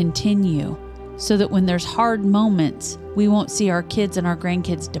opportunity to continue, so that when there's hard moments, we won't see our kids and our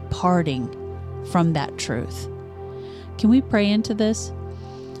grandkids departing from that truth. Can we pray into this?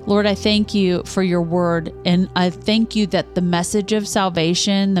 Lord, I thank you for your word, and I thank you that the message of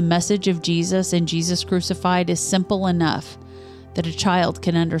salvation, the message of Jesus and Jesus crucified is simple enough that a child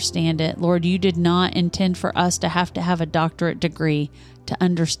can understand it. Lord, you did not intend for us to have a doctorate degree to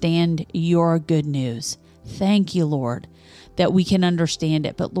understand your good news. Thank you, Lord, that we can understand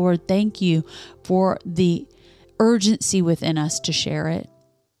it. But Lord, thank you for the urgency within us to share it.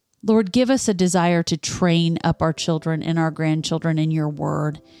 Lord, give us a desire to train up our children and our grandchildren in your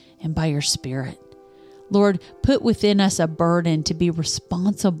word and by your Spirit. Lord, put within us a burden to be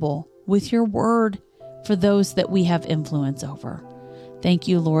responsible with your word for those that we have influence over. Thank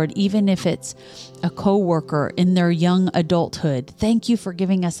you, Lord, even if it's a coworker in their young adulthood. Thank you for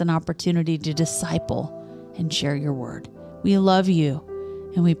giving us an opportunity to disciple and share your word. We love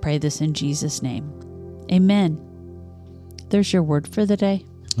you, and we pray this in Jesus' name. Amen. There's your word for the day.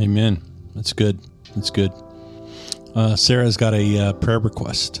 Amen. That's good. That's good. Sarah's got a prayer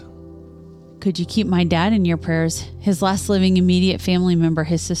request. Could you keep my dad in your prayers? His last living immediate family member,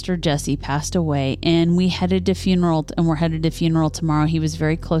 his sister Jessie, passed away, and we're headed to funeral tomorrow. He was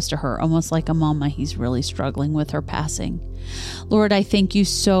very close to her, almost like a mama. He's really struggling with her passing. Lord, I thank you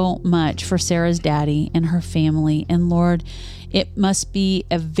so much for Sarah's daddy and her family. And Lord, it must be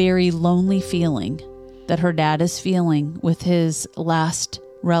a very lonely feeling that her dad is feeling with his last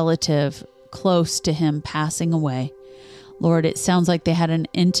relative close to him passing away. Lord, it sounds like they had an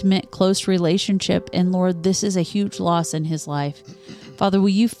intimate, close relationship. And Lord, this is a huge loss in his life. Father, will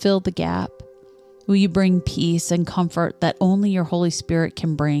you fill the gap? Will you bring peace and comfort that only your Holy Spirit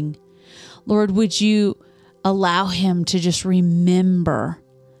can bring? Lord, would you allow him to just remember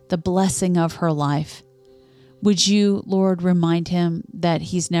the blessing of her life? Would you, Lord, remind him that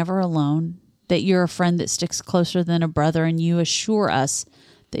he's never alone, that you're a friend that sticks closer than a brother, and you assure us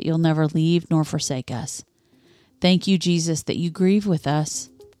that you'll never leave nor forsake us. Thank you, Jesus, that you grieve with us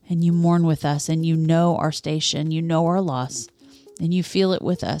and you mourn with us, and you know our station, you know our loss, and you feel it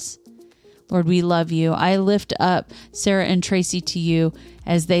with us. Lord, we love you. I lift up Sarah and Tracy to you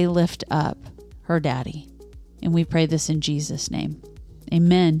as they lift up her daddy. And we pray this in Jesus' name.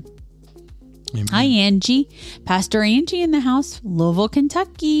 Amen. Amen. Hi, Angie. Pastor Angie in the house, Louisville,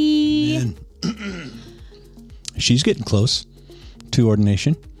 Kentucky. Amen. She's getting close to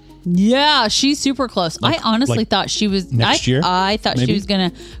ordination. Yeah, she's super close. I honestly thought she was next year. I thought maybe? she was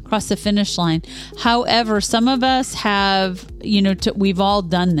going to cross the finish line. However, some of us have, we've all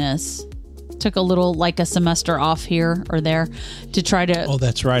done this. Took a little, like a semester off here or there to try to. Oh,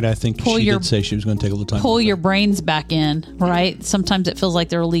 that's right. I think she did say she was going to take a little time. Pull your brains back in, right? Sometimes it feels like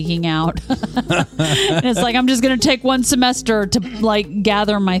they're leaking out. And it's like, I'm just going to take one semester to like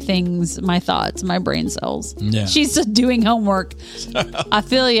gather my things, my thoughts, my brain cells. Yeah. She's just doing homework. I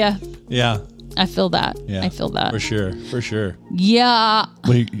feel you. Yeah. I feel that. Yeah. I feel that. For sure. Yeah.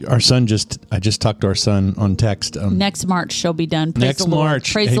 Our son I just talked to our son on text. Next March she'll be done. Praise Next the Lord.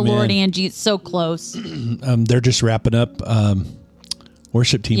 March. Praise Amen. the Lord, Angie. It's so close. They're just wrapping up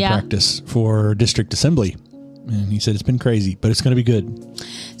worship team practice for district assembly. And he said it's been crazy, but it's going to be good.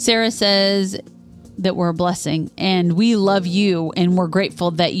 Sarah says that we're a blessing and we love you and we're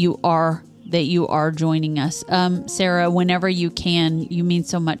grateful that you are joining us. Sarah, whenever you can, you mean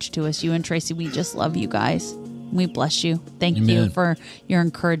so much to us. You and Tracy, we just love you guys. We bless you. Thank you for your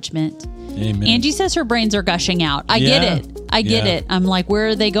encouragement. Amen. Angie says her brains are gushing out. I get it. I'm like, where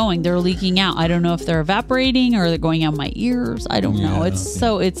are they going? They're leaking out. I don't know if they're evaporating or they're going out my ears. I don't know.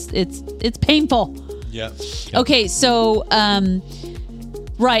 It's painful. Yeah. Okay. So,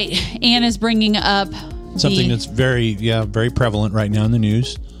 right. Anne is bringing up something that's very prevalent right now in the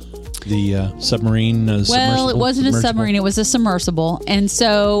news. The submarine. Well, it wasn't a submarine. It was a submersible. And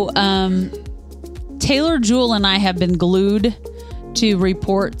so Taylor, Jewel, and I have been glued to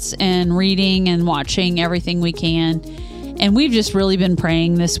reports and reading and watching everything we can. And we've just really been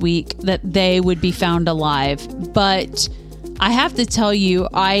praying this week that they would be found alive. But I have to tell you,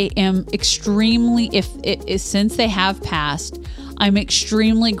 I am extremely, since they have passed, I'm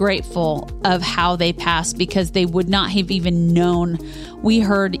extremely grateful of how they passed because they would not have even known. We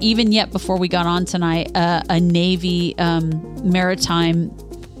heard, even yet before we got on tonight, a Navy maritime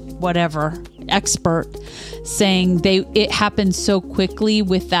expert saying it happened so quickly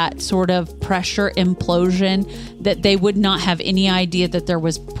with that sort of pressure implosion that they would not have any idea that there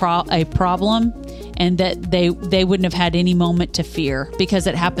was a problem and that they wouldn't have had any moment to fear because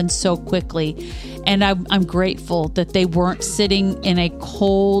it happened so quickly. And I'm grateful that they weren't sitting in a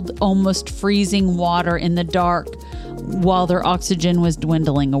cold, almost freezing water in the dark while their oxygen was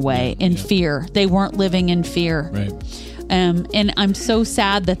dwindling away in fear. They weren't living in fear. Right. And I'm so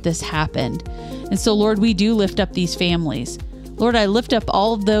sad that this happened. And so, Lord, we do lift up these families. Lord, I lift up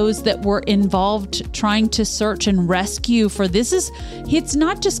all of those that were involved trying to search and rescue for this. It's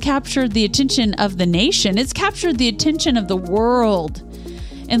not just captured the attention of the nation, it's captured the attention of the world.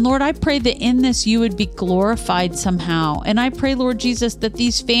 And Lord, I pray that in this you would be glorified somehow. And I pray, Lord Jesus, that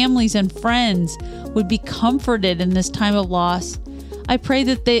these families and friends would be comforted in this time of loss. I pray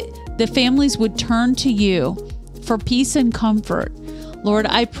that the families would turn to you for peace and comfort. Lord,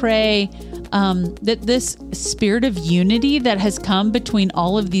 I pray that this spirit of unity that has come between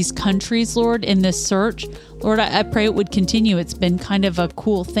all of these countries, Lord, in this search, Lord, I pray it would continue. It's been kind of a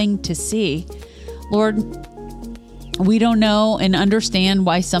cool thing to see. Lord, we don't know and understand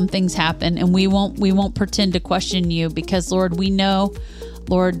why some things happen, and we won't pretend to question you because, Lord, we know,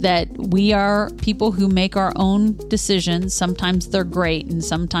 Lord, that we are people who make our own decisions. Sometimes they're great, and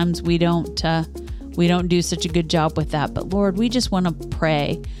sometimes we don't do such a good job with that. But Lord, we just want to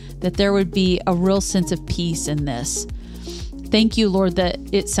pray that there would be a real sense of peace in this. Thank you, Lord, that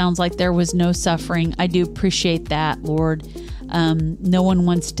it sounds like there was no suffering. I do appreciate that, Lord. No one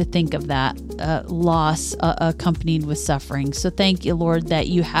wants to think of that loss accompanied with suffering. So thank you, Lord, that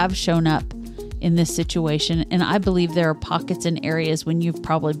you have shown up in this situation. And I believe there are pockets and areas when you've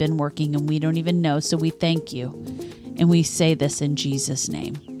probably been working and we don't even know. So we thank you. And we say this in Jesus'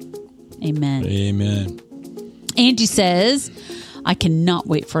 name. Amen. Amen. Angie says, I cannot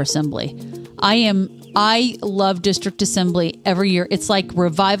wait for assembly. I love district assembly every year. It's like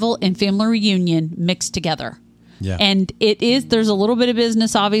revival and family reunion mixed together. Yeah. And there's a little bit of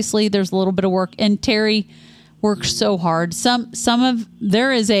business, obviously. There's a little bit of work. And Terry works so hard.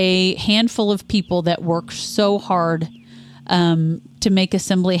 There is a handful of people that work so hard to make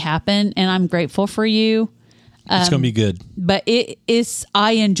assembly happen. And I'm grateful for you. It's going to be good. But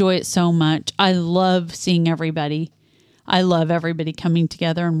I enjoy it so much. I love seeing everybody. I love everybody coming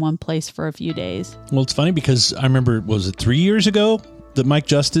together in one place for a few days. Well, it's funny because I remember, was it 3 years ago? that Mike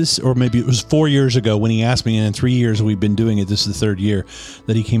Justice, or maybe it was 4 years ago when he asked me, and in 3 years we've been doing it, this is the third year,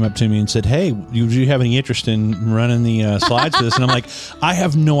 that he came up to me and said, hey, do you have any interest in running the slides for this? And I'm like, I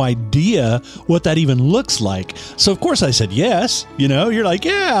have no idea what that even looks like. So of course I said yes. You're like,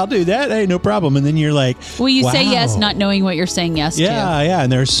 yeah, I'll do that. Hey, no problem. And then you're like, well, you wow. say yes, not knowing what you're saying yes to. Yeah.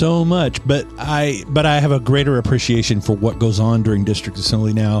 And there's so much, but I have a greater appreciation for what goes on during district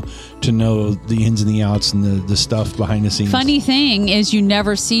assembly now, to know the ins and the outs and the stuff behind the scenes. Funny thing is, you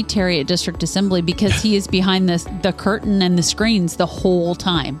never see Terry at district assembly because he is behind the curtain and the screens the whole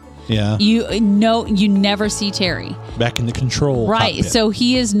time. Yeah. You never see Terry. Back in the control. Right. cockpit. So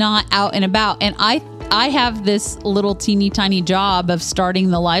he is not out and about. And I have this little teeny tiny job of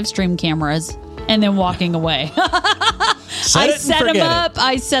starting the live stream cameras and then walking away. I set them up.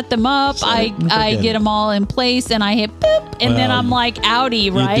 I set them up. I get them all in place, and I hit boop, and then I'm like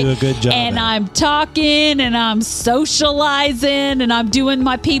outie, right? You do a good job. And I'm talking, and I'm socializing, and I'm doing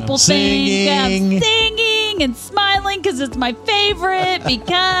my people thing. I'm singing and smiling because it's my favorite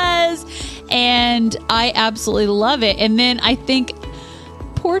and I absolutely love it. And then I think,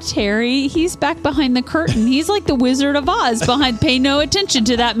 poor Terry, he's back behind the curtain. He's like the Wizard of Oz pay no attention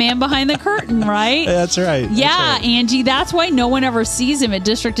to that man behind the curtain, right? That's right. Yeah, Angie, that's why no one ever sees him at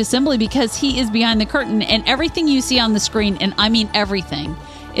district assembly, because he is behind the curtain, and everything you see on the screen, and I mean everything,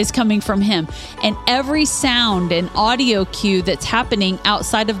 is coming from him. And every sound and audio cue that's happening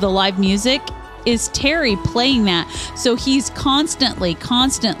outside of the live music is Terry playing that. So he's constantly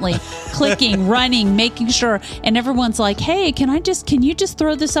clicking, running, making sure. And everyone's like, hey, can you just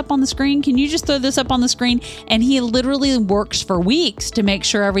throw this up on the screen? Can you just throw this up on the screen? And he literally works for weeks to make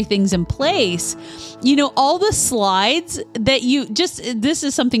sure everything's in place. All the slides that this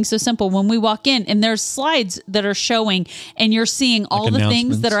is something so simple. When we walk in and there's slides that are showing, and you're seeing all the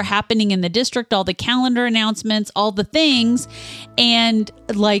things that are happening in the district, all the calendar announcements, all the things. And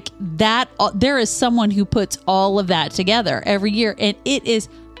like that, there is someone who puts all of that together every year, and it is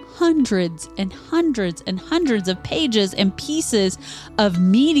hundreds and hundreds and hundreds of pages and pieces of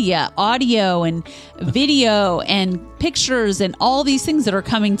media, audio and video and pictures and all these things that are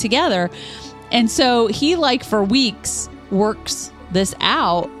coming together. And so he, for weeks, works this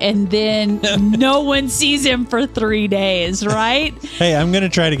out, and then no one sees him for 3 days, right? Hey, I'm going to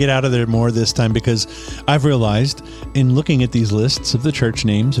try to get out of there more this time, because I've realized in looking at these lists of the church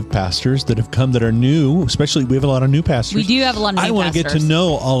names of pastors that have come that are new, especially we have a lot of new pastors. We do have a lot of new pastors. I want to get to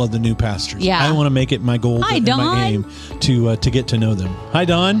know all of the new pastors. Yeah. I want to make it my goal in my game to get to know them. Hi,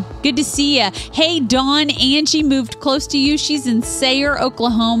 Dawn. Good to see you. Hey, Dawn, Angie moved close to you. She's in Sayre,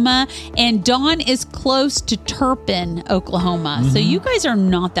 Oklahoma, and Dawn is close to Turpin, Oklahoma. Mm-hmm. So you guys are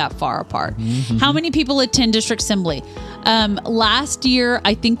not that far apart. Mm-hmm. How many people attend district assembly? Last year,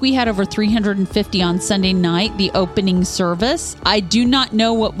 I think we had over 350 on Sunday night, the opening service. I do not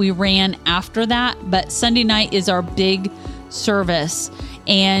know what we ran after that, but Sunday night is our big service.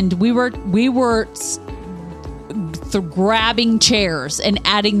 And we were grabbing chairs and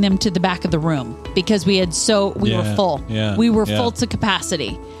adding them to the back of the room because we were full. Yeah, we were full to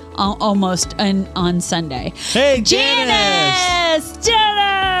capacity. Almost on Sunday. Hey, Janice!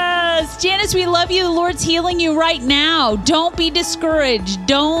 Janice, we love you. The Lord's healing you right now. Don't be discouraged.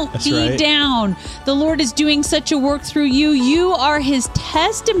 Don't be down. The Lord is doing such a work through you. You are His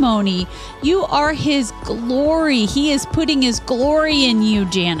testimony. You are His glory. He is putting His glory in you,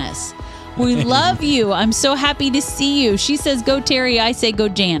 Janice. We love you. I'm so happy to see you. She says, go Terry. I say, go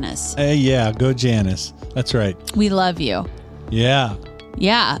Janice. Yeah, go Janice. That's right. We love you. Yeah.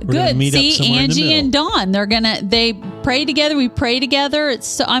 Yeah, good. See, Angie and Dawn, they pray together. We pray together.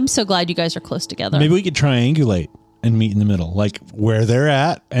 I'm so glad you guys are close together. Maybe we could triangulate and meet in the middle, like where they're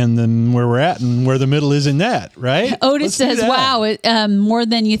at and then where we're at and where the middle is in that, right? Otis says, wow, more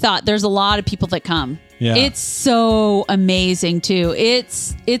than you thought. There's a lot of people that come. Yeah. It's so amazing too.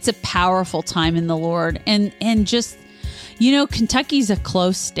 It's a powerful time in the Lord, and just, Kentucky's a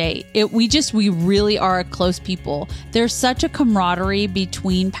close state. We really are a close people. There's such a camaraderie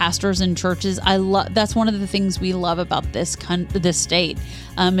between pastors and churches. That's one of the things we love about this state,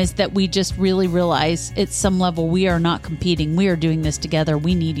 is that we just really realize at some level we are not competing. We are doing this together.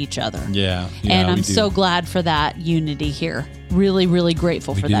 We need each other. Yeah. And I'm so glad for that unity here. Really, really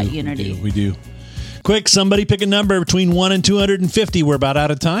grateful for that unity. We do. Quick, somebody pick a number between 1 and 250. We're about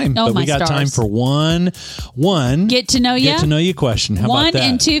out of time. Oh, but we got time for one. Get to know you question. How about that? 1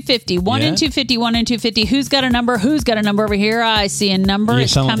 and 250. 1 and 250. 1 and 250. Who's got a number? Who's got a number over here? I see a number.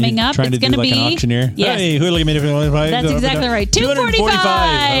 It's coming up. It's going to be an auctioneer. Yes. Hey, who look at me? That's exactly right. 245.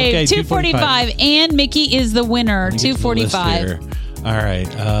 Okay, 245. And Mickey is the winner. 245. All right.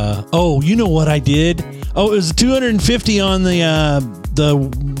 You know what I did? Oh, it was 250 on the the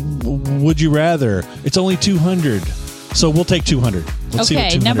Would You Rather. It's only 200. So we'll take 200. Let's see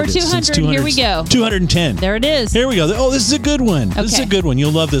what 200 number is. 200. Here we go. 210. There it is. Here we go. Oh, this is a good one. This is a good one.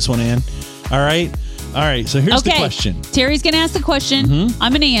 You'll love this one, Ann. All right. So here's the question. Terry's going to ask the question. Mm-hmm.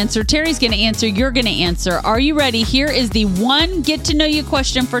 I'm going to answer. Terry's going to answer. You're going to answer. Are you ready? Here is the one get to know you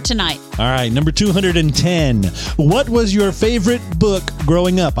question for tonight. All right. Number 210. What was your favorite book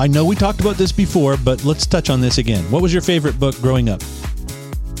growing up? I know we talked about this before, but let's touch on this again. What was your favorite book growing up?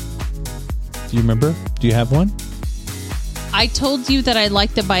 Do you remember? Do you have one? I told you that I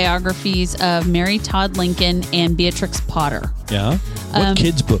like the biographies of Mary Todd Lincoln and Beatrix Potter. Yeah. What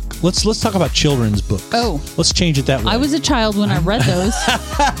kids' book? Let's talk about children's books. Oh. Let's change it that way. I was a child when I read those.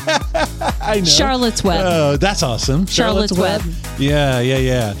 I know. Charlotte's Web. Oh, that's awesome. Charlotte's Web.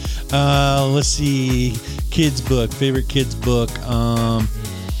 Yeah. Let's see. Kids' book. Favorite kids' book. I'm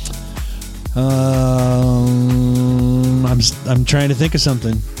trying to think of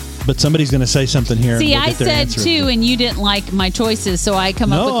something. But somebody's going to say something here. See, and we'll I said two, and you didn't like my choices, so I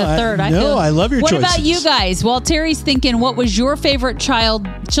come up with the third. I love your choices. What about you guys? Well, Terry's thinking, what was your favorite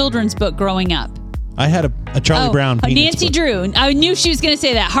children's book growing up? I had a Charlie Brown Peanuts Nancy book. Drew. I knew she was going to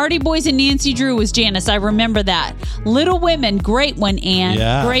say that. Hardy Boys and Nancy Drew was Janice. I remember that. Little Women, great one, Ann.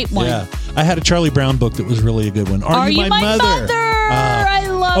 Yeah, great one. Yeah. I had a Charlie Brown book that was really a good one. Are You My Mother? I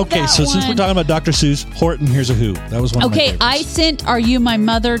love that so since we're talking about Dr. Seuss, Horton, Here's a Who. That was one of my favorites. I sent Are You My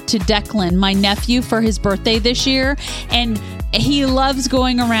Mother to Declan, my nephew, for his birthday this year, and he loves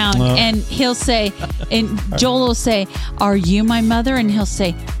going around and he'll say, and Joel will say, "Are you my mother?" And he'll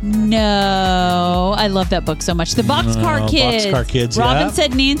say, "No." I love that book so much. The Boxcar Kids. Boxcar Kids. Robin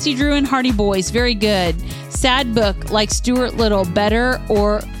said Nancy Drew and Hardy Boys. Very good. Sad book like Stuart Little. Better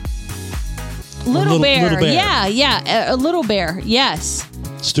or Little Bear. Little Bear. Yeah. Little Bear. Yes.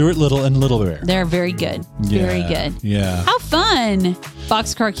 Stuart Little and Little Bear. They're very good. Very good. Yeah. How fun.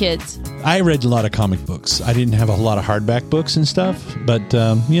 Boxcar Kids. I read a lot of comic books. I didn't have a lot of hardback books and stuff, but,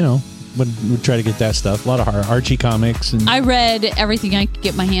 would try to get that stuff. A lot of Archie comics. And I read everything I could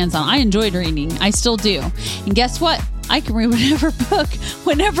get my hands on. I enjoyed reading. I still do. And guess what? I can read whatever book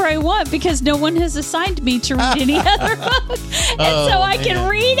whenever I want because no one has assigned me to read any other book. And so I can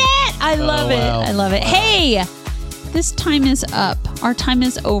read it. I love it. Wow. I love it. Hey, this time is up. Our time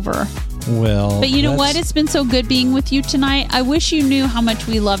is over. Well, but you know what? It's been so good being with you tonight. I wish you knew how much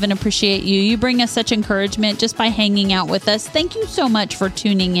we love and appreciate you. You bring us such encouragement just by hanging out with us. Thank you so much for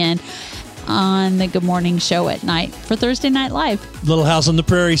tuning in on the Good Morning Show at night for Thursday Night Live. Little House on the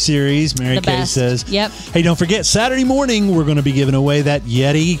Prairie series, Mary Kay says. Yep. Hey, don't forget, Saturday morning, we're going to be giving away that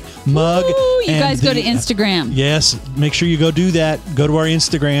Yeti mug. Ooh, you guys go to Instagram. Yes, make sure you go do that. Go to our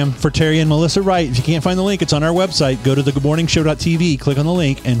Instagram for Terry and Melissa Wright. If you can't find the link, it's on our website. Go to thegoodmorningshow.tv, click on the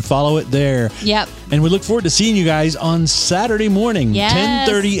link, and follow it there. Yep. And we look forward to seeing you guys on Saturday morning,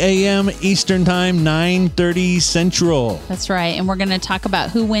 10:30 a.m. Eastern Time, 9:30 Central. That's right. And we're going to talk about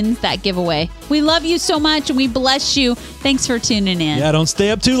who wins that giveaway. We love you so much, and we bless you. Thanks for tuning in. Yeah, don't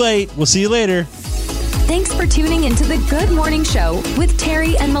stay up too late. We'll see you later. Thanks for tuning into the Good Morning Show with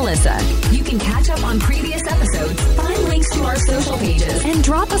Terry and Melissa. You can catch up on previous episodes, find links to our social pages, and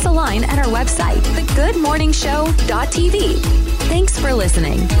drop us a line at our website, thegoodmorningshow.tv. Thanks for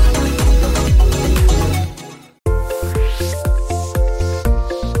listening.